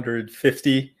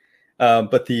 150.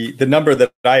 But the number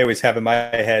that I always have in my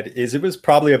head is it was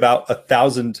probably about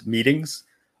 1,000 meetings.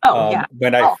 Yeah.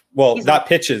 When not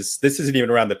pitches. This isn't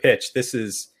even around the pitch.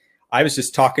 I was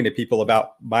just talking to people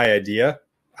about my idea,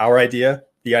 our idea,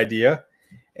 the idea.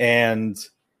 And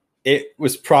it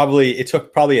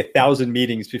took probably 1,000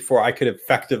 meetings before I could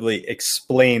effectively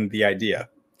explain the idea.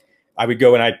 I would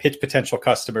go and I'd pitch potential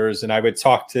customers, and I would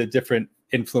talk to different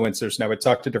influencers, and I would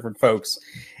talk to different folks.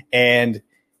 And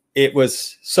it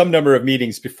was some number of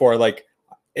meetings before, like,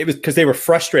 it was because they were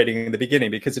frustrating in the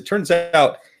beginning, because it turns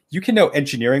out you can know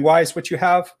engineering wise what you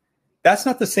have. That's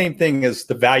not the same thing as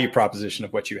the value proposition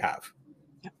of what you have.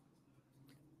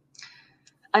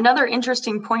 Another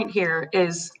interesting point here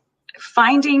is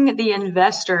finding the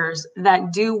investors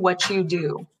that do what you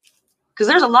do. Because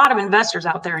there's a lot of investors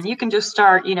out there, and you can just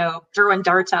start, throwing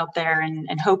darts out there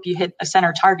and hope you hit a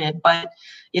center target. But,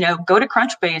 go to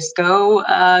Crunchbase, go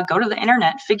to the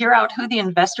internet, figure out who the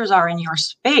investors are in your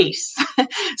space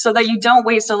so that you don't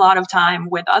waste a lot of time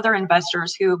with other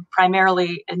investors who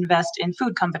primarily invest in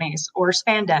food companies or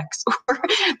spandex or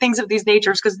things of these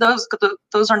natures, because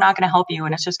those are not going to help you,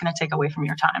 and it's just going to take away from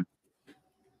your time.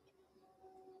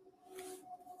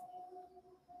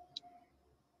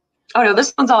 Oh no,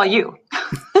 this one's all you.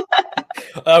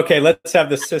 Okay, let's have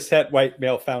the cishet white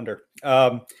male founder.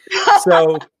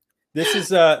 So this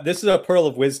is a pearl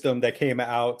of wisdom that came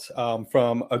out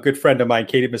from a good friend of mine,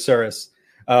 Katie Masuris,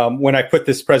 when I put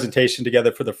this presentation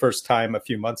together for the first time a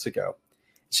few months ago.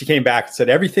 She came back and said,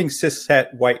 everything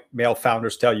cishet white male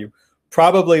founders tell you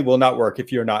probably will not work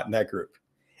if you're not in that group.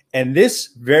 And this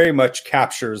very much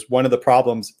captures one of the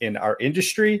problems in our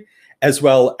industry as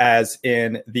well as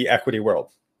in the equity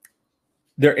world.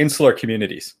 They're insular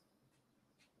communities.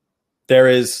 There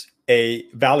is a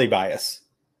valley bias.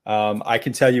 I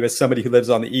can tell you, as somebody who lives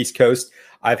on the East Coast,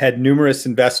 I've had numerous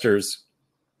investors.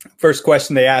 First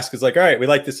question they ask is like, all right, we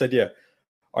like this idea.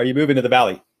 Are you moving to the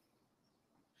valley?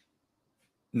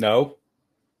 No.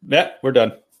 Yeah, we're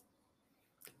done.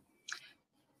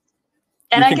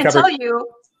 And I can tell you,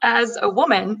 as a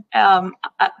woman,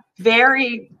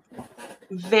 very,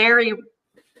 very,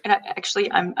 and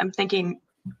I'm thinking,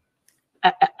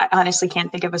 I honestly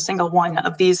can't think of a single one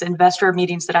of these investor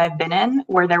meetings that I've been in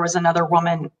where there was another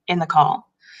woman in the call.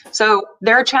 So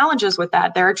there are challenges with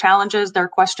that. There are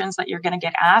questions that you're going to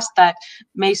get asked that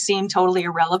may seem totally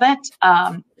irrelevant,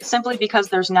 simply because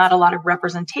there's not a lot of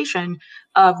representation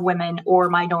of women or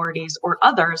minorities or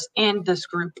others in this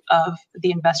group of the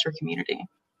investor community.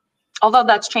 Although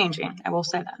that's changing, I will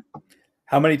say that.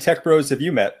 How many tech bros have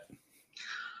you met?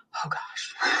 Oh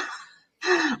gosh,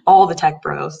 all the tech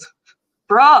bros.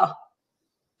 Bruh.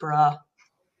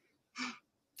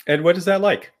 And what is that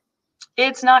like?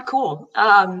 It's not cool.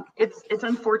 It's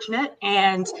unfortunate.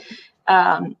 And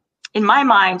in my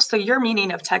mind, so your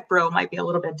meaning of tech bro might be a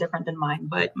little bit different than mine,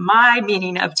 but my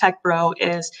meaning of tech bro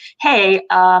is, hey,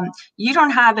 you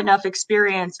don't have enough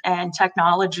experience in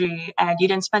technology and you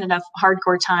didn't spend enough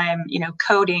hardcore time,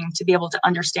 coding to be able to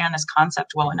understand this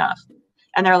concept well enough.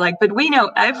 And they're like, but we know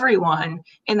everyone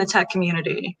in the tech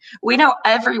community. We know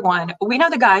everyone. We know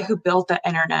the guy who built the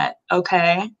internet,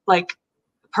 okay? Like,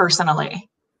 personally.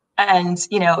 And,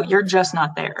 you're just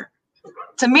not there.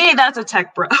 To me, that's a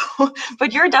tech bro.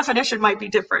 But your definition might be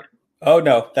different. Oh,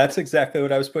 no. That's exactly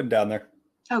what I was putting down there.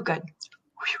 Oh, good.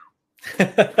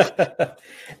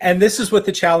 And this is what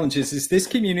the challenge is this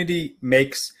community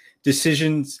makes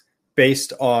decisions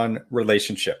based on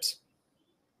relationships.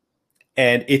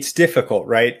 And it's difficult,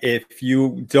 right? If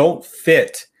you don't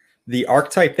fit the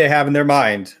archetype they have in their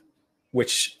mind,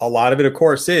 which a lot of it, of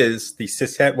course, is the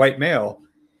cishet white male,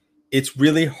 it's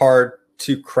really hard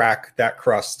to crack that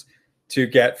crust to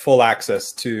get full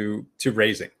access to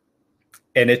raising.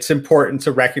 And it's important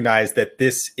to recognize that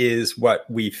this is what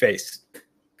we face.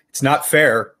 It's not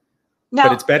fair,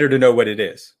 but it's better to know what it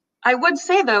is. I would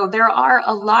say, though, there are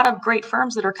a lot of great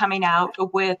firms that are coming out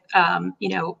with,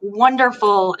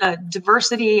 wonderful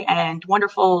diversity and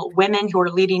wonderful women who are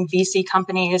leading VC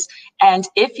companies. And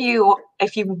if you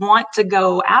want to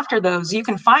go after those, you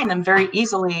can find them very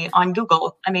easily on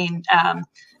Google.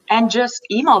 And just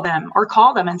email them or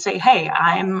call them and say, hey,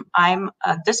 I'm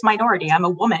this minority, I'm a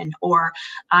woman, or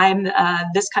I'm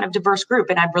this kind of diverse group,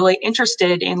 and I'm really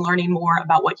interested in learning more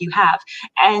about what you have.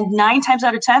 And 9 times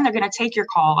out of 10, they're going to take your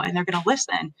call and they're going to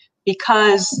listen,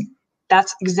 because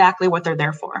that's exactly what they're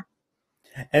there for.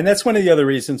 And that's one of the other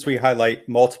reasons we highlight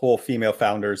multiple female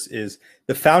founders is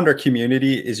the founder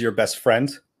community is your best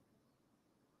friend.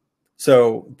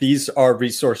 So these are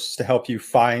resources to help you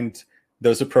find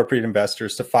those appropriate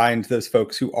investors, to find those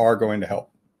folks who are going to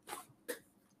help.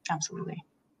 Absolutely.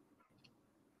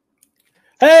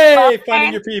 Hey,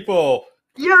 finding your people.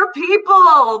 Your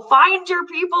people. Find your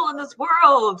people in this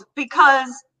world,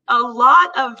 because a lot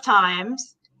of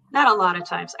times, not a lot of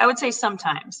times, I would say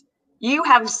sometimes, You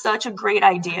have such a great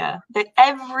idea that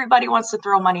everybody wants to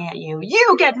throw money at you.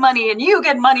 You get money and you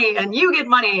get money and you get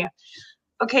money.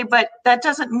 Okay, but that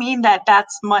doesn't mean that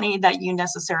that's money that you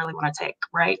necessarily want to take,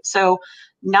 right? So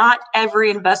not every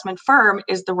investment firm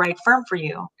is the right firm for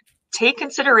you. Take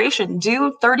consideration,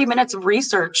 do 30 minutes of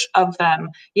research of them,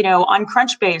 on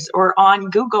Crunchbase or on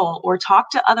Google, or talk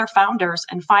to other founders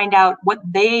and find out what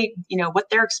what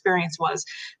their experience was.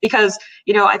 Because,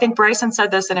 I think Bryson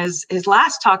said this in his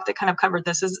last talk that kind of covered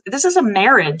this is a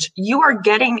marriage. You are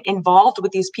getting involved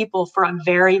with these people for a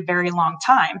very, very long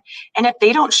time. And if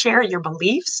they don't share your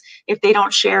beliefs, if they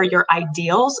don't share your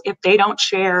ideals, if they don't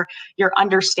share your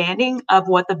understanding of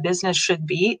what the business should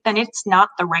be, then it's not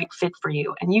the right fit for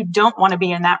you. And you don't want to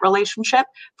be in that relationship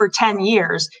for 10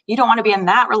 years. You don't want to be in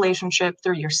that relationship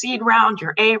through your seed round,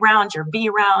 your A round, your B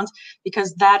round,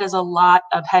 because that is a lot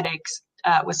of headaches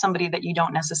with somebody that you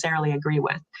don't necessarily agree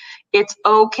with. It's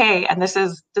okay. And this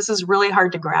is really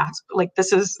hard to grasp. Like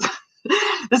this is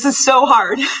so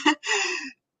hard.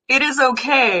 It is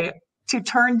okay to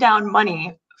turn down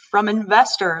money from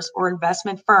investors or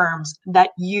investment firms that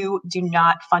you do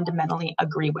not fundamentally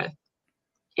agree with.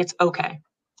 It's okay.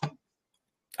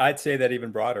 I'd say that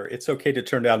even broader. It's okay to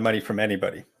turn down money from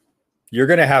anybody. You're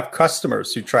going to have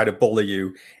customers who try to bully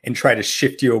you and try to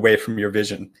shift you away from your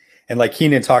vision. And like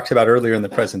Keenan talked about earlier in the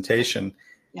presentation,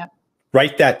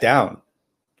 write that down.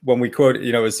 When we quote,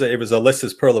 it was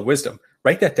Alyssa's pearl of wisdom.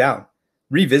 Write that down,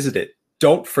 revisit it.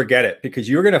 Don't forget it, because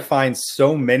you're going to find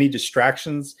so many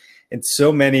distractions and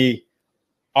so many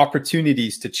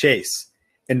opportunities to chase.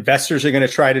 Investors are going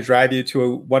to try to drive you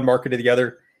to one market or the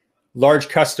other. Large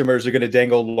customers are going to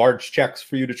dangle large checks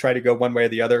for you to try to go one way or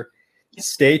the other.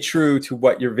 Stay true to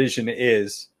what your vision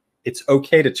is. It's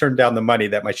okay to turn down the money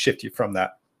that might shift you from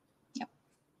that. Yep.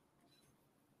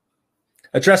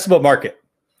 Addressable market.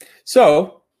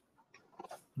 So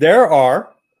there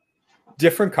are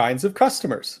different kinds of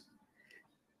customers.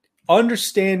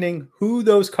 Understanding who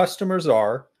those customers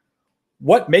are,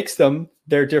 what makes them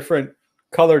their different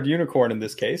colored unicorn in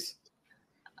this case,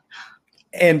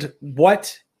 and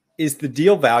what is the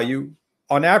deal value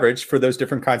on average for those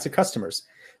different kinds of customers.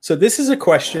 So this is a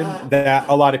question that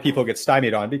a lot of people get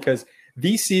stymied on, because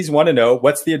VCs want to know,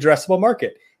 what's the addressable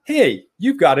market? Hey,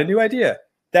 you've got a new idea.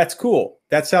 That's cool.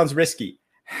 That sounds risky.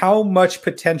 How much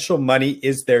potential money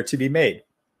is there to be made?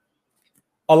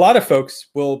 A lot of folks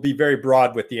will be very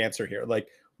broad with the answer here. Like,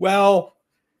 well,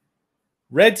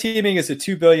 red teaming is a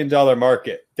 $2 billion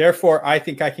market. Therefore, I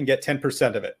think I can get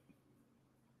 10% of it.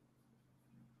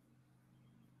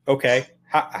 Okay.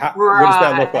 What does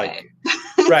that look like?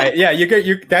 Right. Yeah.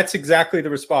 That's exactly the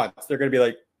response. They're going to be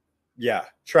like, yeah,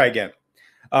 try again.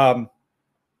 And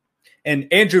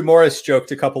Andrew Morris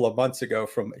joked a couple of months ago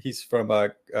he's from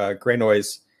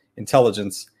Greynoise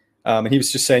Intelligence. And he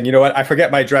was just saying, you know what? I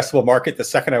forget my addressable market the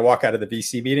second I walk out of the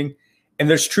VC meeting. And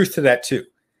there's truth to that too.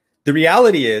 The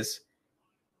reality is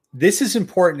this is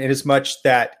important in as much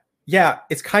that,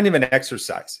 it's kind of an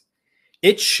exercise.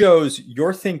 It shows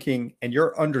your thinking and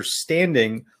your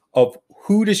understanding of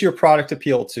who does your product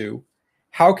appeal to,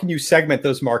 how can you segment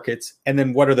those markets, and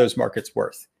then what are those markets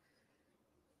worth?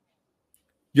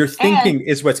 Your thinking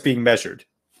is what's being measured.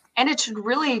 And it should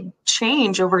really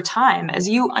change over time as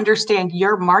you understand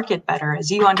your market better, as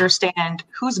you understand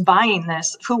who's buying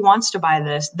this, who wants to buy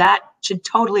this. That should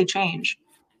totally change.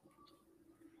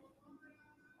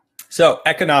 So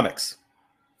economics.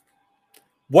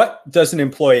 What does an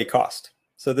employee cost?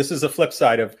 So this is a flip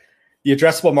side of the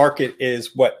addressable market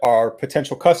is what our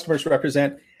potential customers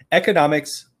represent.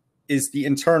 Economics is the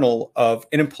internal of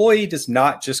an employee does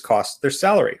not just cost their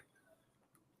salary.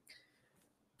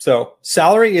 So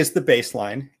salary is the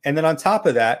baseline. And then on top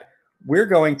of that, we're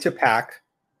going to pack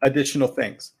additional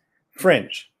things.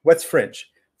 Fringe. What's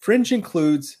fringe? Fringe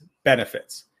includes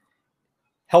benefits,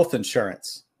 health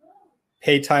insurance,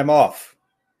 paid time off,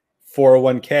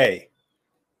 401k,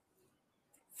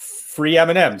 free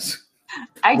M&Ms.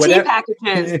 IT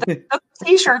packages, the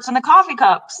t-shirts and the coffee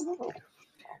cups.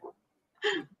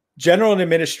 General and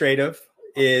administrative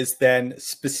is then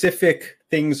specific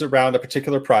things around a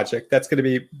particular project. That's going to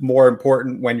be more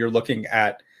important when you're looking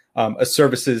at a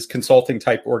services consulting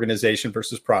type organization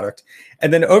versus product.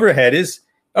 And then overhead is,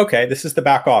 okay, this is the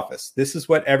back office. This is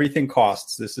what everything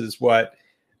costs. This is what,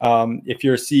 if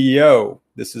you're a CEO,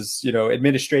 this is,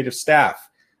 administrative staff.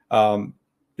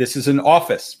 This is an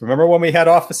office. Remember when we had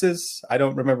offices? I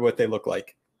don't remember what they look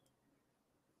like.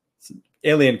 It's an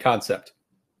alien concept.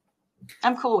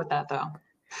 I'm cool with that though.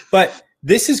 But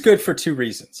this is good for two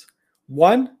reasons.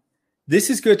 One,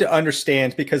 this is good to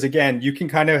understand because again, you can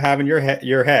kind of have in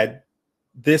your head,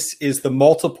 this is the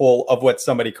multiple of what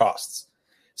somebody costs.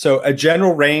 So a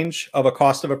general range of a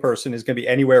cost of a person is going to be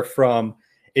anywhere from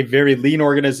a very lean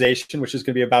organization, which is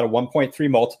going to be about a 1.3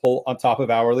 multiple on top of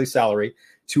hourly salary,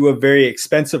 to a very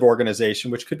expensive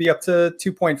organization, which could be up to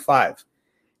 2.5.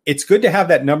 It's good to have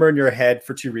that number in your head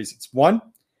for two reasons. One,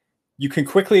 you can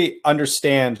quickly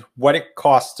understand what it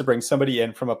costs to bring somebody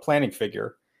in from a planning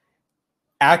figure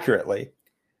accurately.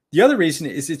 The other reason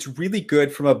is it's really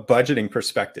good from a budgeting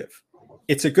perspective.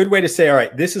 It's a good way to say, all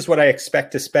right, this is what I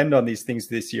expect to spend on these things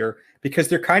this year, because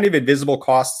they're kind of invisible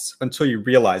costs until you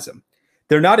realize them.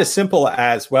 They're not as simple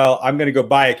as, well, I'm going to go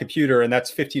buy a computer and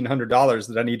that's $1,500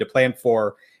 that I need to plan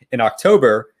for in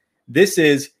October. This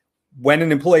is when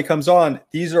an employee comes on,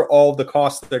 these are all the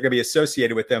costs that are going to be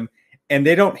associated with them, and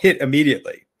they don't hit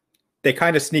immediately. They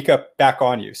kind of sneak up back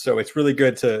on you. So it's really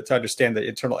good to understand the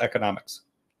internal economics.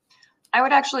 I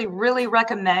would actually really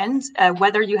recommend,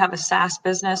 whether you have a SaaS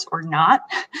business or not,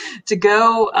 to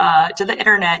go to the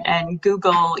internet and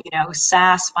Google,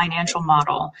 SaaS financial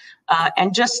model,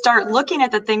 and just start looking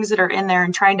at the things that are in there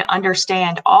and trying to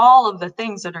understand all of the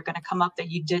things that are going to come up that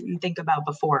you didn't think about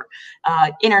before.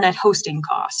 Internet hosting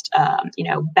cost,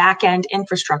 back-end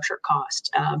infrastructure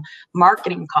cost,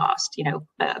 marketing cost,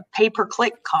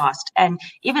 pay-per-click cost. And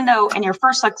even though in your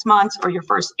first 6 months or your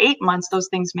first 8 months, those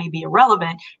things may be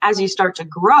irrelevant, as you start to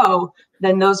grow,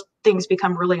 then those things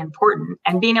become really important.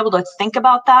 And being able to think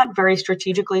about that very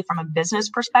strategically from a business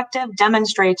perspective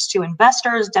demonstrates to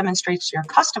investors, demonstrates to your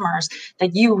customers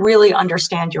that you really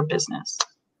understand your business.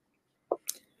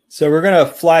 So we're going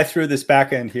to fly through this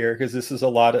back end here because this is a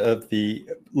lot of the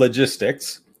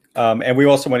logistics. And we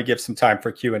also want to give some time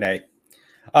for Q&A.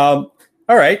 All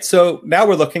right, so now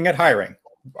we're looking at hiring.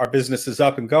 Our business is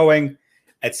up and going.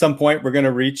 At some point, we're going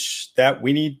to reach that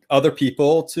we need other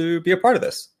people to be a part of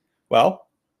this. Well,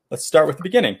 let's start with the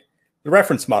beginning. The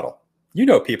reference model. You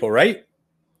know people, right?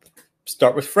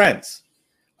 Start with friends.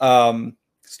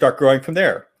 Start growing from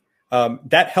there.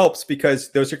 That helps because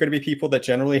those are going to be people that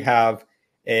generally have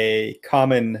a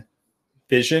common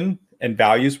vision and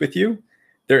values with you.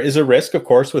 There is a risk, of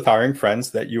course, with hiring friends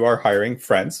that you are hiring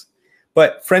friends.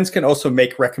 But friends can also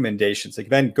make recommendations. Like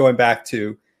then going back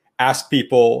to ask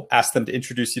people, ask them to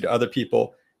introduce you to other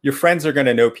people. Your friends are going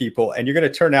to know people, and you're going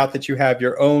to turn out that you have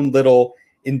your own little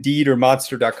Indeed or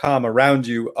Monster.com around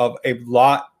you of a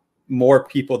lot more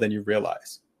people than you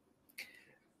realize.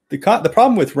 The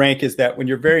problem with rank is that when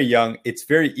you're very young, it's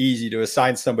very easy to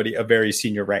assign somebody a very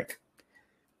senior rank.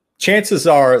 Chances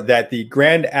are that the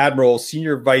Grand Admiral,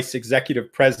 Senior Vice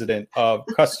Executive President of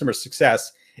Customer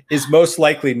Success is most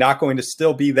likely not going to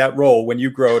still be that role when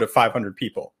you grow to 500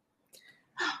 people.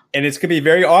 And it's going to be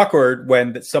very awkward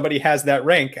when somebody has that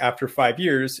rank after 5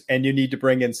 years and you need to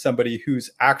bring in somebody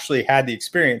who's actually had the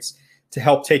experience to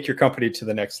help take your company to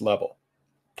the next level.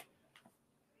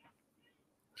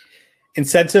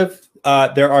 Incentive,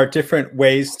 there are different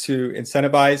ways to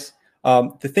incentivize.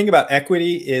 The thing about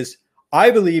equity is I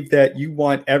believe that you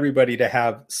want everybody to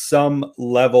have some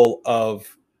level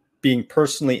of being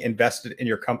personally invested in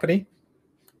your company.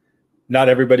 Not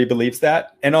everybody believes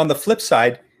that. And on the flip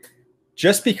side,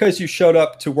 just because you showed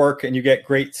up to work and you get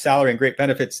great salary and great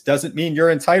benefits doesn't mean you're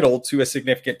entitled to a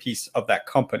significant piece of that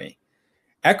company.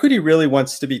 Equity really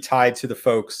wants to be tied to the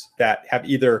folks that have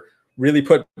either really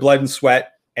put blood and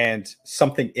sweat and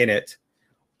something in it,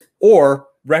 or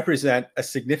represent a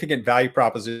significant value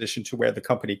proposition to where the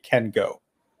company can go.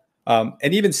 An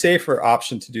even safer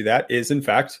option to do that is, in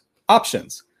fact,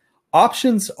 options.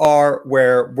 Options are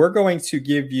where we're going to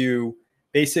give you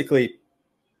basically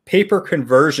paper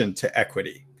conversion to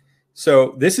equity.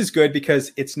 So this is good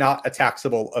because it's not a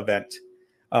taxable event.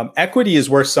 Equity is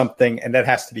worth something and that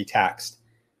has to be taxed.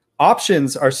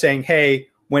 Options are saying, hey,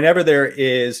 whenever there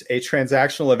is a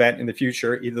transactional event in the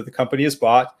future, either the company is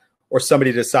bought or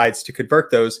somebody decides to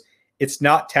convert those, it's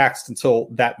not taxed until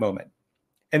that moment.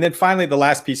 And then finally, the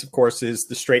last piece, of course, is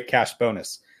the straight cash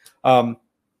bonus.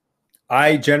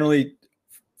 I generally,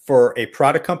 for a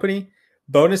product company,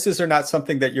 bonuses are not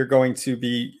something that you're going to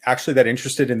be actually that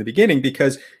interested in the beginning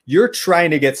because you're trying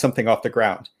to get something off the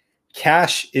ground.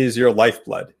 Cash is your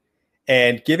lifeblood.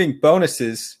 And giving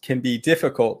bonuses can be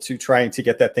difficult to trying to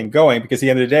get that thing going because at the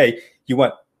end of the day, you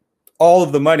want all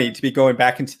of the money to be going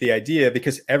back into the idea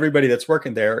because everybody that's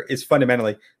working there is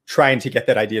fundamentally trying to get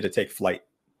that idea to take flight.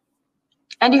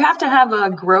 And you have to have a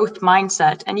growth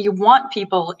mindset, and you want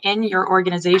people in your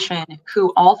organization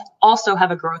who also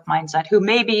have a growth mindset, who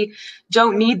maybe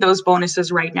don't need those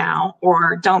bonuses right now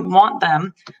or don't want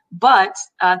them, but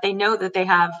they know that they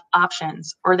have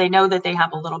options, or they know that they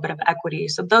have a little bit of equity.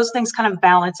 So those things kind of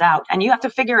balance out, and you have to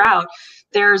figure out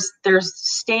there's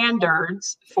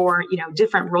standards for, you know,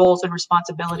 different roles and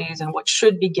responsibilities and what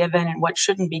should be given and what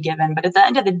shouldn't be given. But at the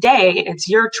end of the day, it's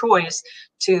your choice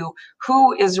to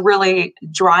who is really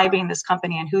driving this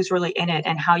company and who's really in it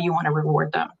and how you want to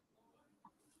reward them.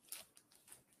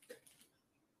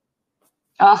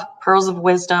 Oh, pearls of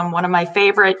wisdom. One of my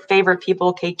favorite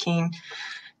people, Kate King.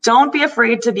 Don't be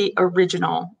afraid to be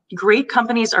original. Great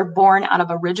companies are born out of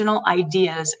original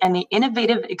ideas and the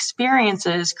innovative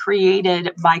experiences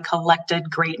created by collected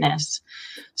greatness.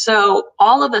 So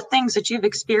all of the things that you've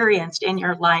experienced in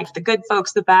your life, the good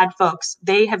folks, the bad folks,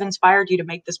 they have inspired you to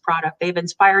make this product. They've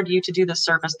inspired you to do the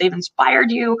service. They've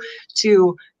inspired you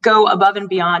to go above and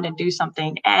beyond and do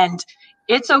something. And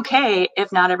it's okay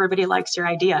if not everybody likes your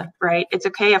idea, right? It's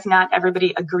okay if not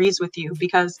everybody agrees with you,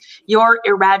 because your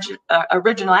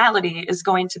originality is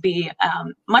going to be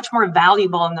much more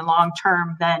valuable in the long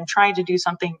term than trying to do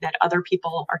something that other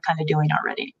people are kind of doing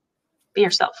already. Be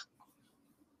yourself.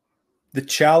 The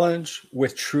challenge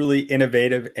with truly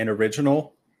innovative and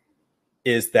original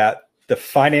is that the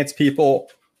finance people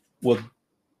will,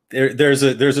 there's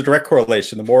a direct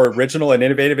correlation. The more original and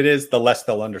innovative it is, the less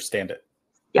they'll understand it.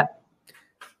 Yep.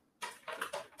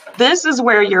 This is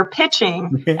where your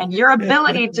pitching and your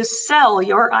ability to sell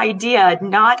your idea,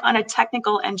 not on a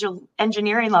technical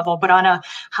engineering level, but on a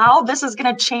how this is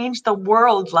going to change the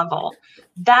world level.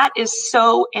 That is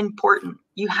so important.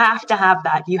 You have to have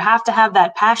that. You have to have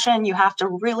that passion. You have to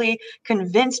really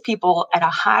convince people at a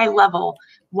high level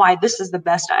why this is the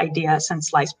best idea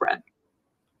since sliced bread.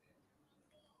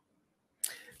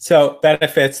 So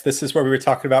benefits, this is where we were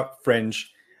talking about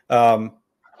fringe.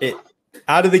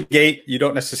 Out of the gate, you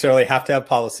don't necessarily have to have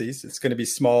policies. It's going to be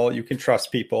small. You can trust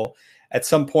people. At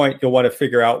some point, you'll want to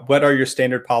figure out what are your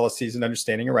standard policies and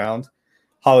understanding around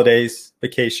holidays,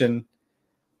 vacation,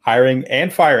 hiring,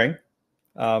 and firing.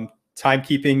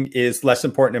 Timekeeping is less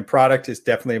important in product. It's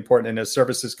definitely important in a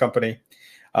services company.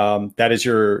 That is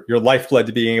your lifeblood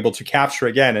to being able to capture,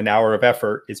 again, an hour of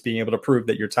effort is being able to prove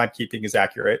that your timekeeping is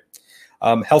accurate.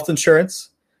 Health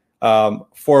insurance,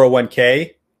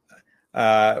 401k.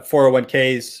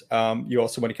 401ks, you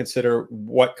also want to consider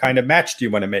what kind of match do you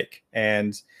want to make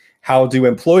and how do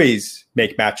employees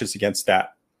make matches against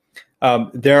that.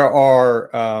 There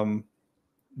are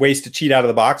ways to cheat out of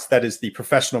the box. That is the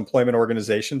professional employment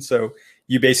organization. So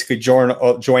you basically join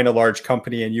a large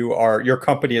company, and your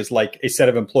company is like a set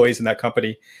of employees in that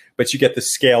company, but you get the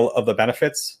scale of the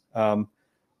benefits.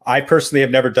 I personally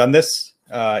have never done this.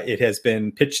 It has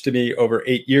been pitched to me over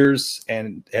 8 years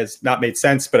and has not made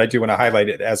sense, but I do want to highlight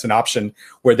it as an option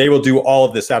where they will do all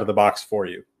of this out of the box for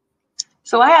you.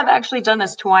 So I have actually done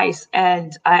this twice,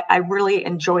 and I really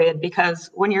enjoy it, because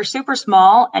when you're super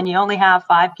small and you only have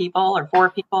 5 people or 4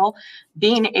 people,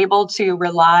 being able to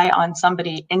rely on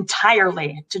somebody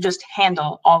entirely to just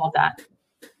handle all of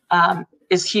that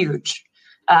is huge.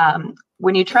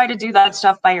 When you try to do that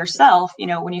stuff by yourself, you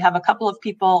know, when you have a couple of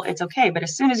people, it's okay. But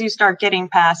as soon as you start getting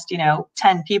past,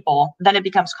 10 people, then it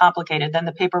becomes complicated. Then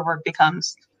the paperwork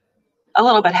becomes a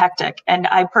little bit hectic. And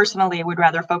I personally would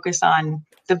rather focus on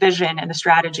the vision and the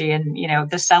strategy and,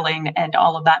 the selling and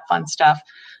all of that fun stuff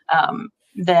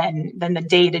than the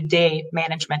day-to-day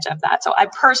management of that. So I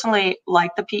personally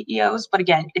like the PEOs, but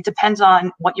again, it depends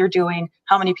on what you're doing,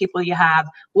 how many people you have,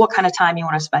 what kind of time you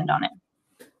want to spend on it.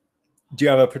 Do you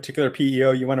have a particular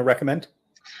PEO you want to recommend?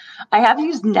 I have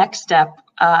used Next Step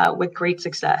with great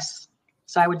success.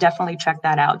 So I would definitely check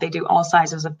that out. They do all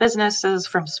sizes of businesses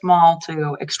from small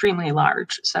to extremely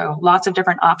large. So lots of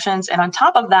different options. And on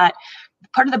top of that,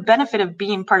 part of the benefit of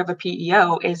being part of a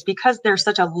PEO is because they're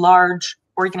such a large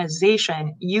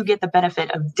organization, you get the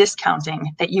benefit of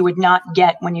discounting that you would not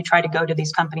get when you try to go to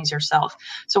these companies yourself.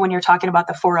 So when you're talking about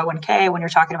the 401k, when you're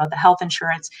talking about the health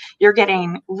insurance, you're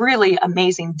getting really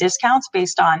amazing discounts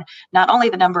based on not only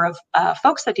the number of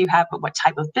folks that you have, but what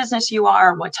type of business you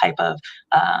are, what type of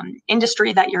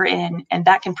industry that you're in. And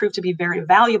that can prove to be very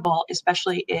valuable,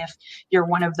 especially if you're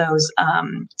one of those,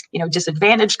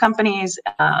 disadvantaged companies.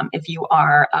 If you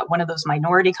are one of those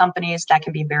minority companies, that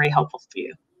can be very helpful for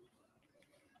you.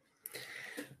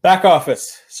 Back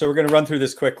office. So we're going to run through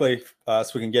this quickly so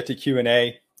we can get to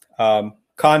Q&A.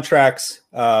 Contracts.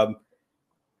 When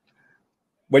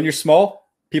you're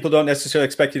small, people don't necessarily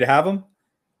expect you to have them.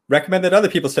 Recommend that other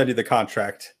people send you the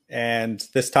contract. And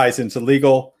this ties into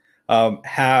legal.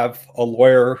 Have a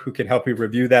lawyer who can help you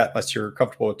review that unless you're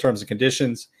comfortable with terms and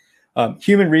conditions.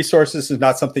 Human resources is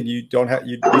not something you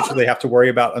usually have to worry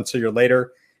about until you're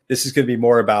later. This is going to be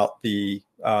more about the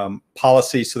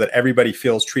policy so that everybody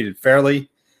feels treated fairly.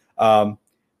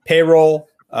 Payroll.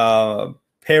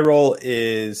 Payroll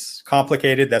is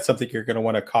complicated. That's something you're going to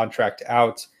want to contract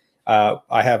out.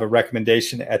 I have a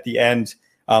recommendation at the end.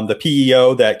 The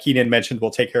PEO that Keenan mentioned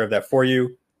will take care of that for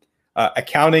you.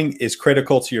 Accounting is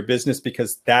critical to your business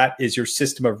because that is your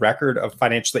system of record of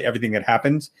financially everything that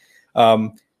happens.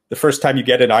 The first time you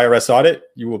get an IRS audit,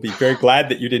 you will be very glad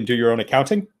that you didn't do your own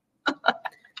accounting.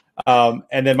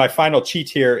 And then my final cheat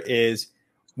here is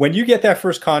when you get that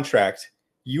first contract,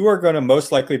 you are going to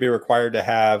most likely be required to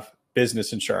have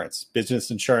business insurance.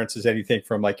 Business insurance is anything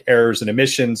from like errors and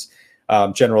omissions,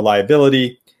 general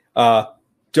liability.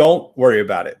 Don't worry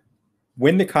about it.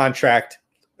 Win the contract,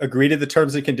 agree to the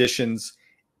terms and conditions.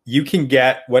 You can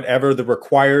get whatever the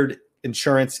required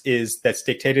insurance is that's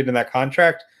dictated in that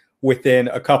contract within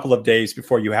a couple of days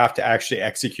before you have to actually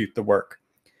execute the work.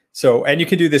 So, and you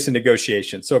can do this in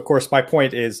negotiation. So of course, my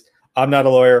point is I'm not a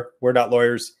lawyer. We're not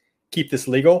lawyers. Keep this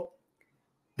legal.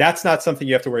 That's not something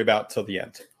you have to worry about till the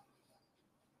end.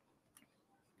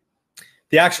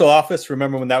 The actual office,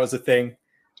 remember when that was a thing?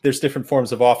 There's different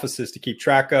forms of offices to keep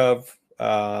track of.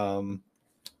 Another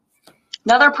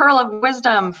pearl of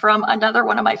wisdom from another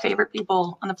one of my favorite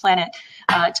people on the planet,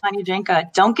 Tanya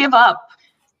Jenka. Don't give up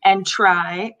and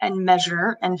try and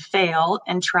measure and fail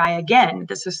and try again.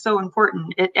 This is so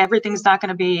important. Everything's not going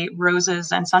to be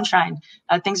roses and sunshine.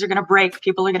 Things are going to break.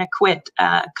 People are going to quit.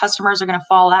 Customers are going to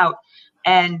fall out.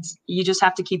 And you just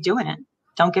have to keep doing it.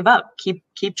 Don't give up.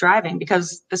 Keep driving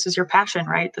because this is your passion,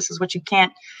 right? This is what you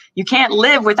can't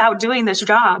live without doing this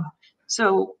job.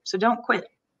 So don't quit.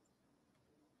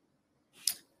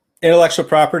 Intellectual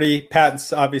property,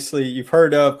 patents, obviously you've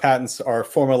heard of. Patents are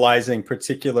formalizing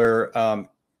particular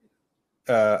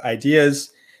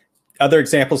ideas. Other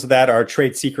examples of that are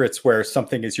trade secrets, where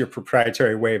something is your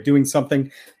proprietary way of doing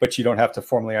something, but you don't have to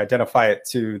formally identify it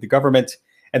to the government.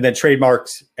 And then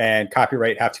trademarks and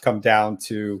copyright have to come down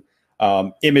to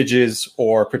images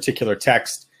or particular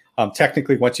text.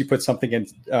 Technically, once you put something in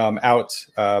out,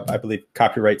 I believe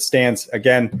copyright stands.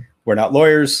 Again, we're not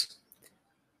lawyers.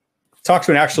 Talk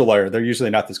to an actual lawyer. They're usually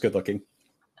not this good looking.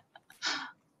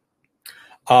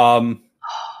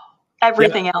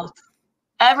 Everything else.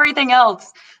 Everything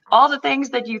else. All the things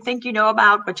that you think you know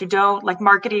about, but you don't, like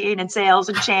marketing and sales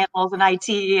and channels and IT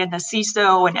and the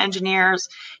CISO and engineers.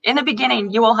 In the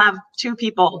beginning, you will have 2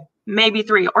 people, maybe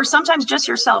 3, or sometimes just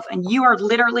yourself, and you are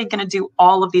literally going to do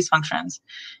all of these functions.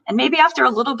 And maybe after a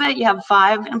little bit, you have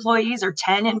 5 employees or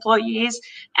 10 employees,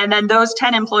 and then those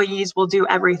 10 employees will do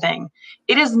everything.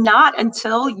 It is not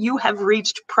until you have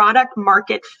reached product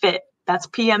market fit, that's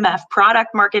PMF,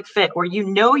 product market fit, where you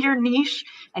know your niche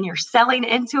and you're selling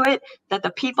into it, that the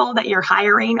people that you're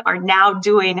hiring are now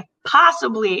doing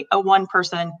possibly a 1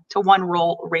 person to 1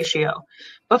 role ratio.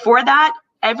 Before that,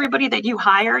 everybody that you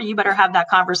hire, you better have that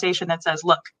conversation that says,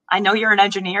 look, I know you're an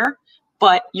engineer,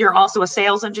 but you're also a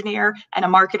sales engineer and a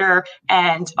marketer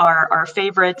and our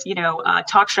favorite,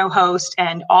 talk show host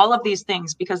and all of these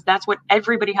things, because that's what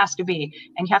everybody has to be.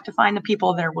 And you have to find the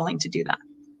people that are willing to do that.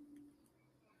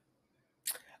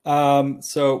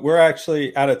 So we're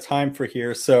actually out of time for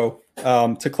here. So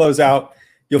to close out,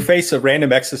 you'll face a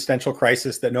random existential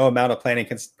crisis that no amount of planning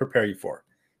can prepare you for.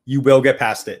 You will get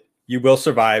past it. You will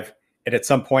survive. And at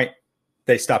some point,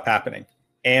 they stop happening.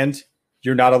 And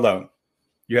you're not alone.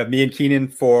 You have me and Keenan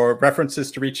for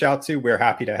references to reach out to. We're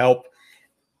happy to help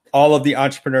all of the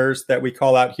entrepreneurs that we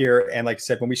call out here. And like I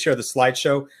said, when we share the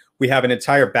slideshow, we have an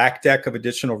entire back deck of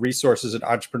additional resources and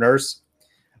entrepreneurs.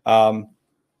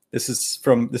 This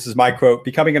is my quote: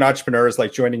 becoming an entrepreneur is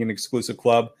like joining an exclusive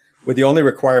club where the only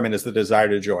requirement is the desire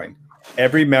to join.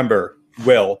 Every member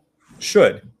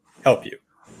should help you.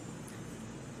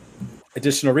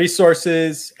 Additional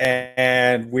resources,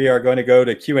 and we are going to go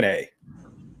to Q&A.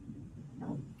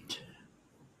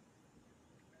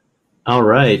 All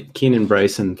right, Keenan,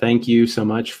 Bryson, thank you so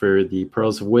much for the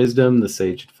pearls of wisdom, the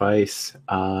sage advice.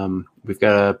 We've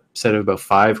got a set of about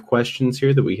 5 questions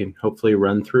here that we can hopefully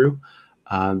run through.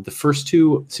 The first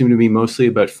 2 seem to be mostly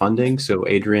about funding. So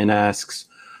Adrian asks,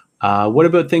 what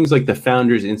about things like the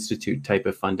Founders Institute type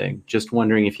of funding? Just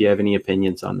wondering if you have any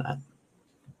opinions on that.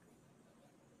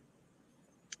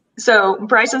 So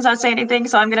Bryson's not saying anything,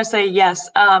 so I'm going to say yes.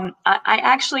 I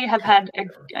actually have had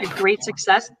a great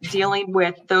success dealing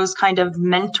with those kind of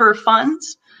mentor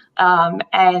funds.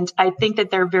 And I think that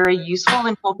they're very useful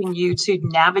in helping you to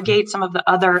navigate some of the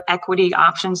other equity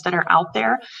options that are out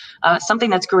there. Something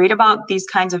that's great about these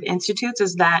kinds of institutes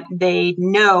is that they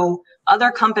know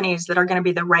other companies that are going to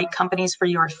be the right companies for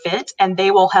your fit, and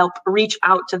they will help reach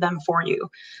out to them for you.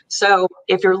 So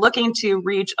if you're looking to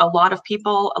reach a lot of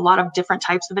people, a lot of different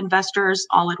types of investors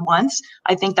all at once,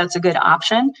 I think that's a good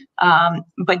option.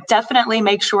 But definitely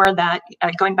make sure that,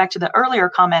 going back to the earlier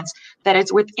comments, that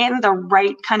it's within the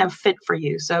right kind of fit for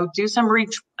you. So do some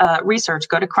research,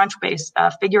 go to Crunchbase,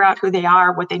 figure out who they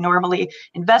are, what they normally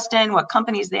invest in, what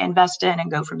companies they invest in,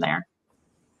 and go from there.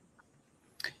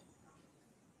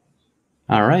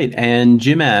 All right. And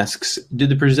Jim asks, do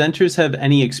the presenters have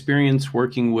any experience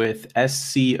working with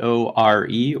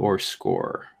SCORE or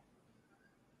SCORE?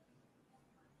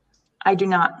 I do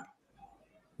not.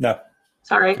 No.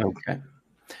 Sorry. Okay.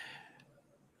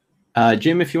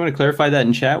 Jim, if you want to clarify that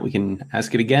in chat, we can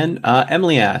ask it again.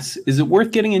 Emily asks, is it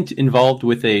worth getting involved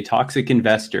with a toxic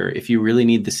investor if you really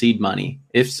need the seed money?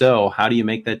 If so, how do you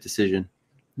make that decision?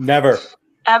 Never.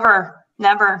 Ever.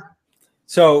 Never.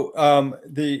 So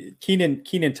the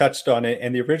Keenan touched on it,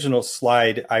 and the original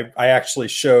slide I actually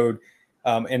showed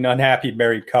an unhappy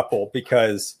married couple,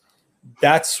 because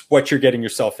that's what you're getting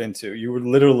yourself into. You were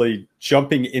literally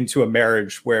jumping into a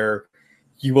marriage where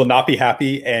you will not be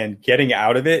happy, and getting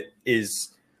out of it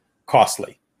is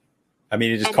costly. I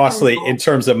mean, it is costly in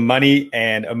terms of money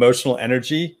and emotional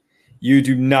energy. You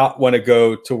do not want to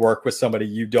go to work with somebody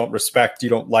you don't respect, you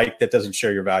don't like, that doesn't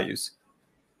share your values.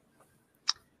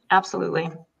 Absolutely.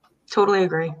 Totally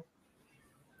agree.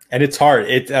 And it's hard.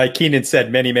 Keenan said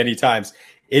many, many times,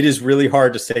 it is really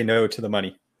hard to say no to the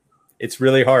money. It's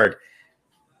really hard.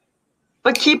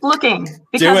 But keep looking,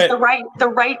 because the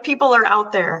right people are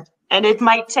out there, and it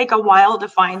might take a while to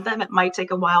find them. It might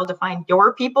take a while to find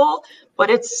your people, but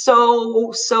it's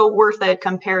so, so worth it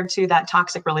compared to that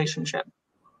toxic relationship.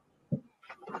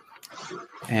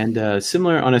 And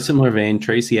on a similar vein,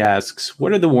 Tracy asks,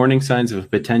 what are the warning signs of a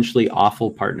potentially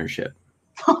awful partnership?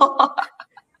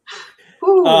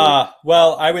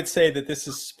 Well, I would say that this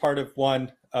is part of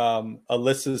one,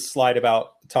 Alyssa's slide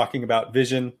about talking about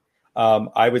vision.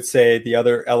 I would say the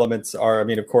other elements are, I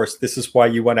mean, of course, this is why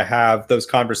you want to have those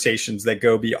conversations that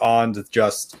go beyond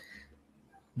just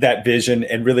that vision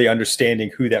and really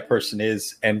understanding who that person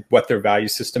is and what their value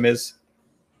system is.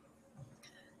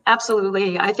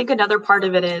 Absolutely. I think another part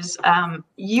of it is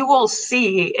you will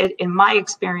see it, in my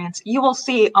experience, you will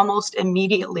see almost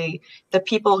immediately the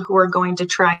people who are going to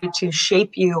try to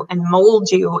shape you and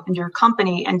mold you and your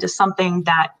company into something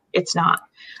that it's not.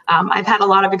 I've had a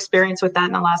lot of experience with that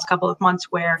in the last couple of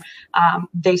months, where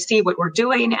they see what we're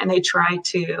doing and they try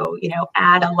to,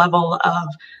 add a level of,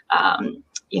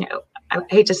 I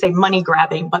hate to say money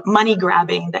grabbing, but money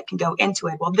grabbing that can go into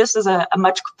it. Well, this is a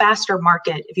much faster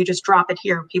market. If you just drop it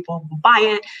here, people will buy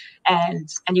it, and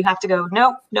you have to go,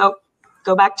 nope.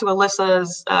 Go back to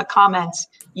Alyssa's comments.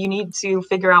 You need to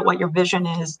figure out what your vision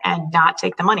is and not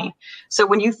take the money. So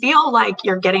when you feel like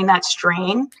you're getting that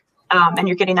strain, and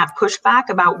you're getting that pushback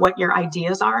about what your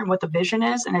ideas are and what the vision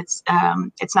is, and it's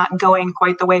not going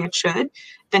quite the way it should,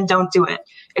 then don't do it.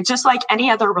 It's just like any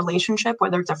other relationship,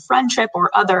 whether it's a friendship or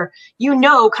other,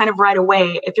 kind of right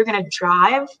away if you're going to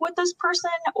drive with this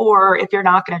person or if you're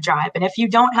not going to drive. And if you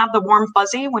don't have the warm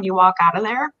fuzzy when you walk out of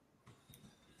there,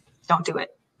 don't do it.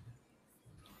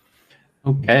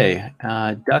 Okay.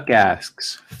 Duck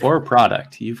asks, for a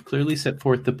product, you've clearly set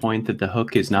forth the point that the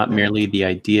hook is not merely the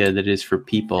idea that is for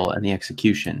people and the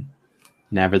execution.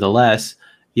 Nevertheless,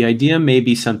 the idea may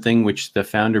be something which the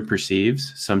founder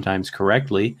perceives, sometimes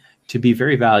correctly, to be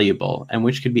very valuable and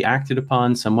which could be acted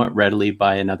upon somewhat readily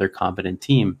by another competent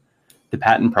team. The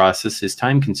patent process is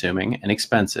time-consuming and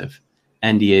expensive.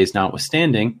 NDAs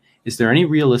notwithstanding, is there any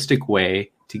realistic way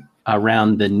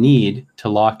around the need to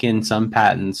lock in some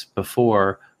patents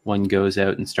before one goes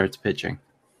out and starts pitching?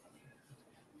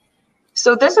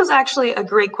 So this is actually a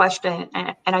great question,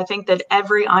 and I think that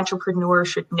every entrepreneur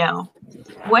should know.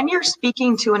 When you're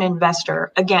speaking to an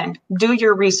investor, again, do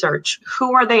your research.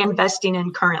 Who are they investing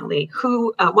in currently?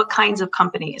 What kinds of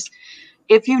companies?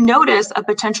 If you notice a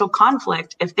potential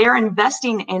conflict, if they're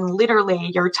investing in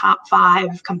literally your top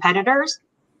 5 competitors,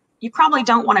 you probably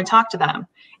don't want to talk to them.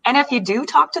 And if you do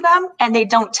talk to them and they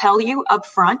don't tell you up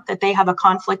front that they have a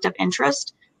conflict of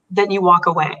interest, then you walk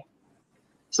away.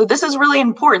 So this is really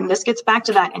important. This gets back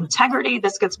to that integrity.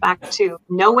 This gets back to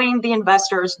knowing the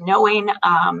investors, knowing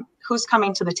who's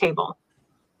coming to the table.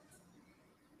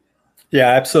 Yeah,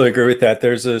 I absolutely agree with that.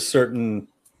 There's a certain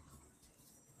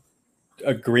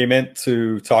agreement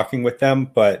to talking with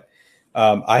them, but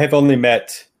I have only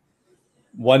met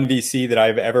one VC that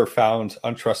I've ever found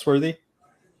untrustworthy.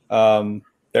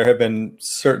 There have been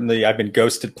I've been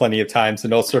ghosted plenty of times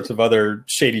and all sorts of other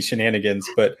shady shenanigans,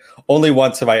 but only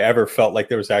once have I ever felt like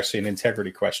there was actually an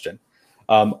integrity question.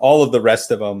 All of the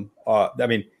rest of them, I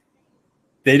mean,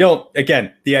 they don't,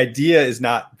 again, the idea is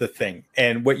not the thing.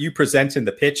 And what you present in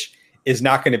the pitch is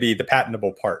not going to be the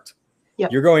patentable part.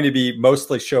 Yep. You're going to be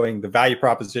mostly showing the value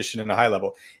proposition in a high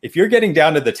level. If you're getting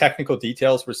down to the technical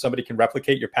details where somebody can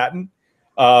replicate your patent,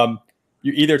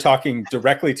 you're either talking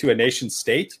directly to a nation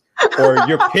state or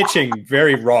you're pitching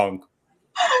very wrong.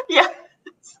 Yeah.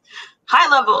 High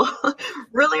level,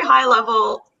 really high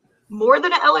level, more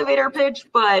than an elevator pitch,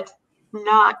 but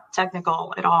not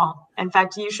technical at all. In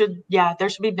fact, there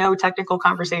should be no technical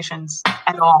conversations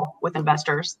at all with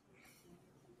investors.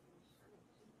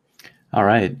 All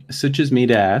right. Such as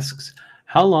Mita asks,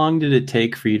 how long did it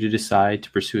take for you to decide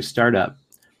to pursue a startup,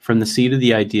 from the seed of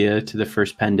the idea to the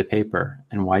first pen to paper,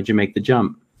 and why'd you make the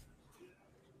jump?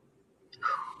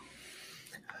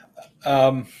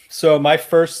 So my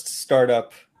first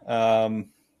startup,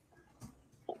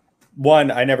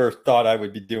 one, I never thought I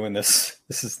would be doing this.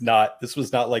 This was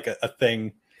not like a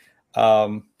thing.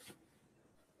 I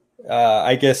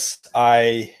guess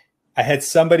I had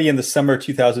somebody in the summer of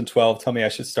 2012 tell me I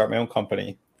should start my own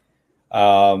company.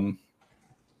 But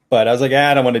I was like,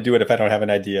 I don't want to do it if I don't have an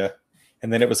idea.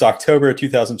 And then it was October of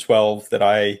 2012 that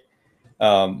I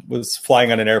was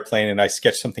flying on an airplane and I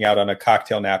sketched something out on a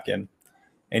cocktail napkin.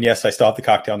 And yes, I still have the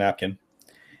cocktail napkin.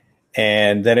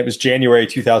 And then it was January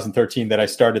 2013 that I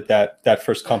started that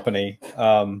first company.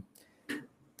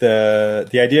 The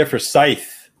idea for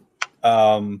Scythe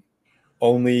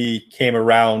only came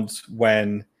around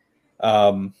when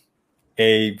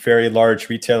a very large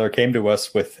retailer came to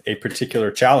us with a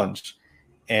particular challenge.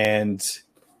 And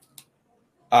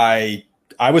I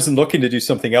wasn't looking to do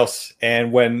something else.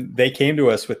 And when they came to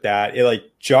us with that, it like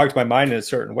jogged my mind in a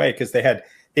certain way because they had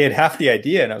half the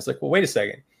idea. And I was like, well, wait a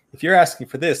second. If you're asking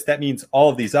for this, that means all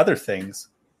of these other things.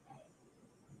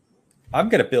 I'm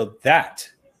going to build that.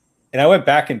 And I went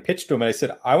back and pitched to them and I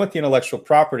said, I want the intellectual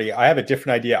property. I have a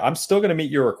different idea. I'm still going to meet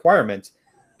your requirement,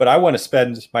 but I want to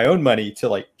spend my own money to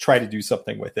like try to do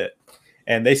something with it.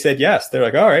 And they said, yes. They're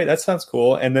like, all right, that sounds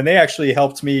cool. And then they actually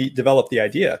helped me develop the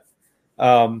idea.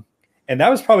 And that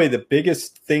was probably the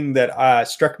biggest thing that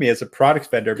struck me as a product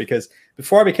vendor, because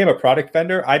before I became a product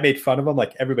vendor, I made fun of them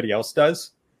like everybody else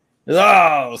does.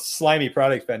 Oh, slimy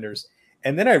product vendors.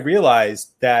 And then I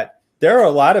realized that there are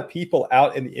a lot of people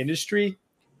out in the industry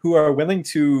who are willing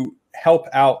to help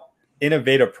out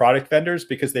innovative product vendors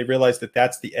because they realize that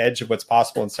that's the edge of what's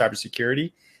possible in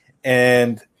cybersecurity.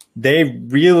 And they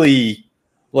really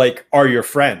like are your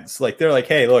friends. Like they're like,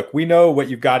 hey, look, we know what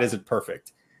you've got isn't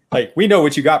perfect. Like we know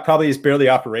what you got probably is barely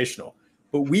operational,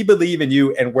 but we believe in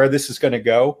you and where this is going to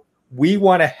go. We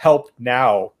want to help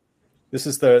now. This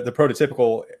is the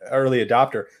prototypical early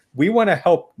adopter. We want to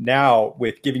help now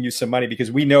with giving you some money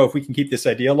because we know if we can keep this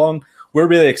idea along, we're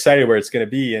really excited where it's going to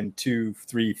be in 2,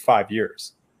 3, 5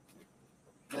 years.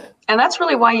 And that's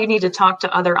really why you need to talk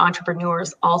to other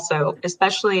entrepreneurs also,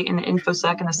 especially in the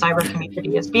InfoSec and the cyber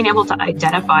community, is being able to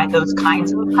identify those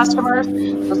kinds of customers,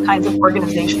 those kinds of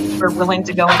organizations who are willing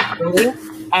to go in early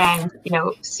and,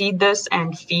 seed this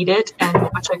and feed it and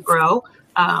watch it grow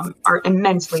are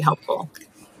immensely helpful.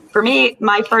 For me,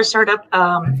 my first startup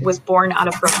was born out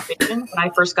of frustration when I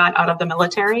first got out of the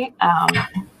military.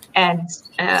 And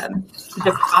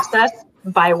the process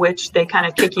by which they kind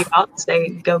of kick you out and say,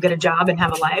 go get a job and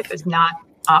have a life is not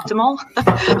optimal.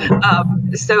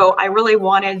 So I really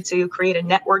wanted to create a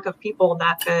network of people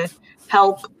that could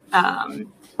help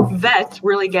vets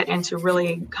really get into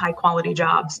really high quality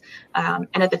jobs. And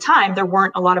at the time, there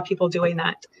weren't a lot of people doing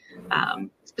that.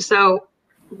 So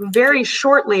very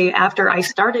shortly after I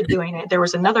started doing it, there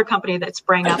was another company that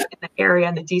sprang up in the area,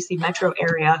 in the DC metro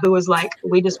area, who was like,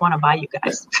 we just want to buy you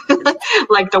guys.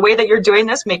 Like the way that you're doing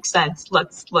this makes sense.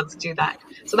 Let's do that.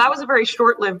 So that was a very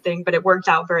short-lived thing, but it worked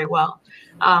out very well.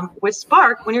 With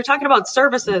Spark, when you're talking about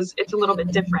services, it's a little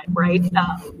bit different, right?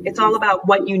 It's all about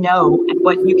what you know and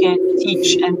what you can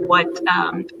teach and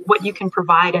what you can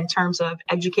provide in terms of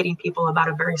educating people about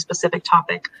a very specific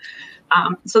topic.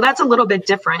 So that's a little bit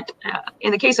different.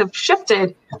 In the case of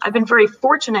Shifted, I've been very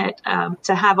fortunate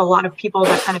to have a lot of people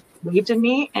that kind of believed in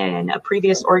me in a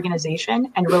previous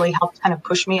organization and really helped kind of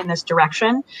push me in this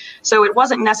direction. So it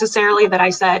wasn't necessarily that I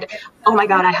said, oh my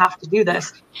God, I have to do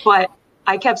this. But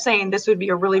I kept saying this would be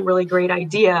a really, really great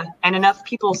idea. And enough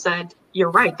people said,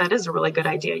 you're right, that is a really good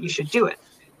idea. You should do it.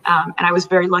 And I was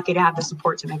very lucky to have the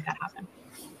support to make that happen.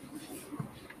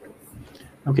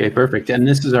 Okay, perfect. And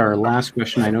this is our last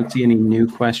question. I don't see any new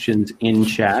questions in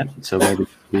chat, so maybe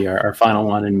be our final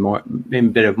one and maybe a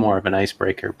bit more of an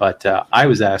icebreaker. But I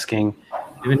was asking,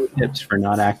 do you have any tips for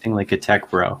not acting like a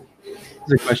tech bro? This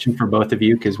is a question for both of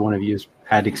you because one of you has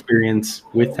had experience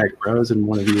with tech bros and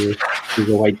one of you He's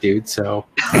a white dude, so.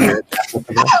 I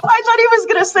thought he was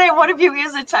going to say, one of you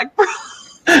is a tech bro.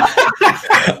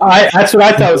 That's what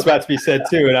I thought was about to be said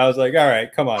too. And I was like, all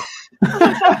right, come on.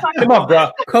 Come on,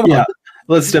 bro. Come on.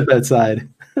 Let's step outside.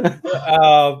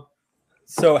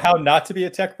 So how not to be a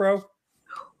tech bro?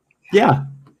 Yeah.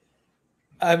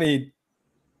 I mean,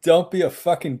 don't be a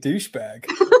fucking douchebag.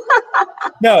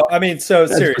 No, I mean, so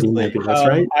that's seriously,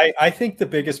 right? I think the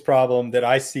biggest problem that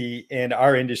I see in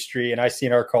our industry and I see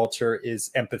in our culture is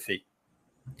empathy.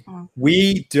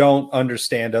 We don't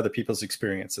understand other people's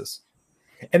experiences.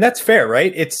 And that's fair,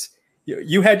 right? It's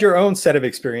you had your own set of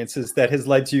experiences that has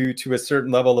led you to a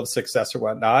certain level of success or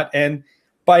whatnot. And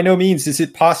by no means is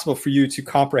it possible for you to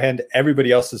comprehend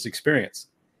everybody else's experience.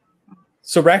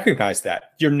 So recognize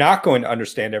that. You're not going to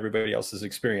understand everybody else's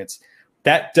experience.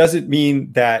 That doesn't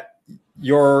mean that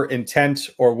your intent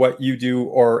or what you do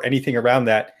or anything around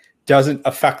that doesn't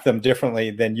affect them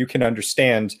differently than you can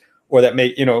understand, or that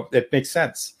it makes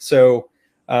sense. So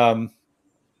I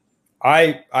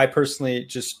personally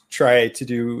just try to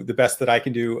do the best that I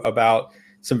can do about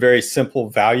some very simple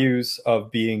values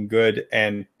of being good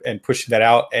and pushing that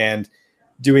out and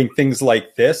doing things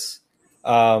like this,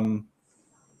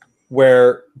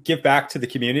 where give back to the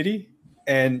community.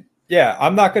 And yeah,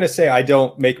 I'm not going to say I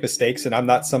don't make mistakes and I'm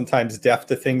not sometimes deaf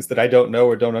to things that I don't know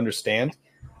or don't understand.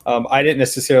 I didn't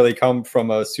necessarily come from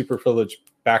a super privileged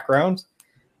background,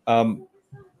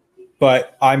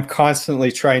 but I'm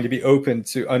constantly trying to be open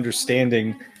to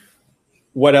understanding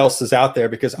what else is out there,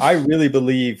 because I really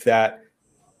believe that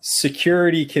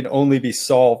security can only be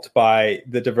solved by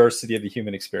the diversity of the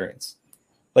human experience,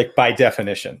 like by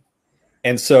definition.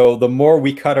 And so the more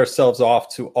we cut ourselves off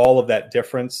to all of that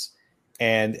difference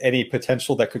and any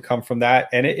potential that could come from that,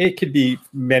 and it could be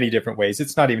many different ways.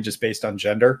 It's not even just based on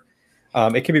gender.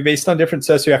 It can be based on different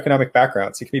socioeconomic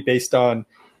backgrounds. It can be based on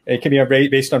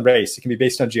race. It can be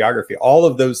based on geography. All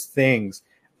of those things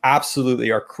absolutely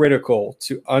are critical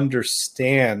to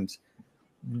understand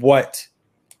what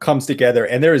comes together,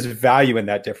 and there is value in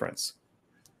that difference.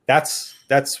 That's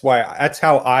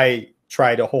how I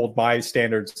try to hold my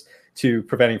standards to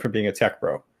preventing from being a tech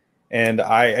bro. And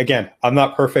I'm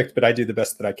not perfect, but I do the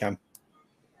best that I can.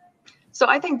 So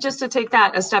I think just to take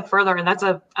that a step further,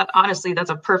 and honestly, that's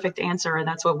a perfect answer. And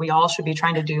that's what we all should be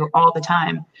trying to do all the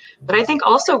time. But I think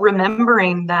also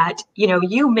remembering that,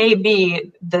 you may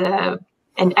be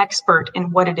an expert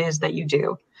in what it is that you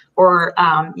do, or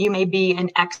you may be an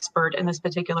expert in this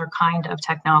particular kind of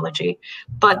technology,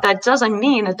 but that doesn't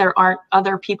mean that there aren't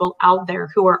other people out there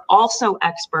who are also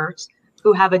experts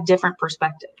who have a different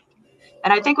perspective.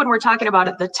 And I think when we're talking about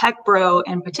it, the tech bro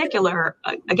in particular,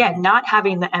 again, not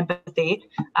having the empathy,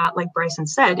 like Bryson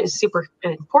said, is super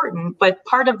important. But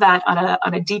part of that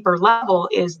on a deeper level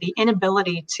is the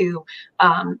inability to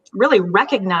really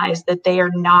recognize that they are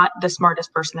not the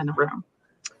smartest person in the room.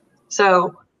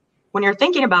 So when you're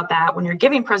thinking about that, when you're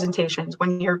giving presentations,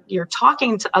 when you're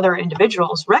talking to other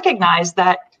individuals, recognize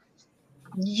that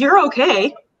you're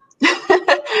okay.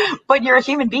 But you're a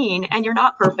human being and you're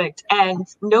not perfect, and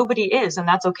nobody is, and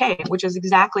that's okay, which is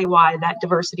exactly why that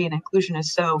diversity and inclusion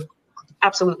is so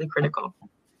absolutely critical.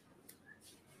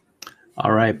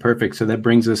 All right, perfect. So that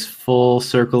brings us full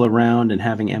circle around and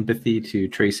having empathy to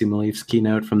Tracy Malief's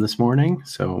keynote from this morning.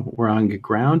 So we're on good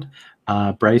ground.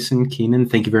 Bryson, Keenan,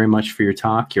 thank you very much for your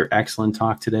talk, your excellent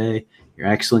talk today, your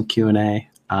excellent Q&A,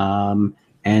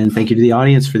 and thank you to the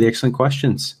audience for the excellent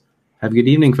questions. Have a good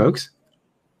evening, folks.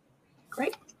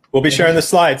 Great. We'll be sharing the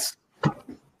slides.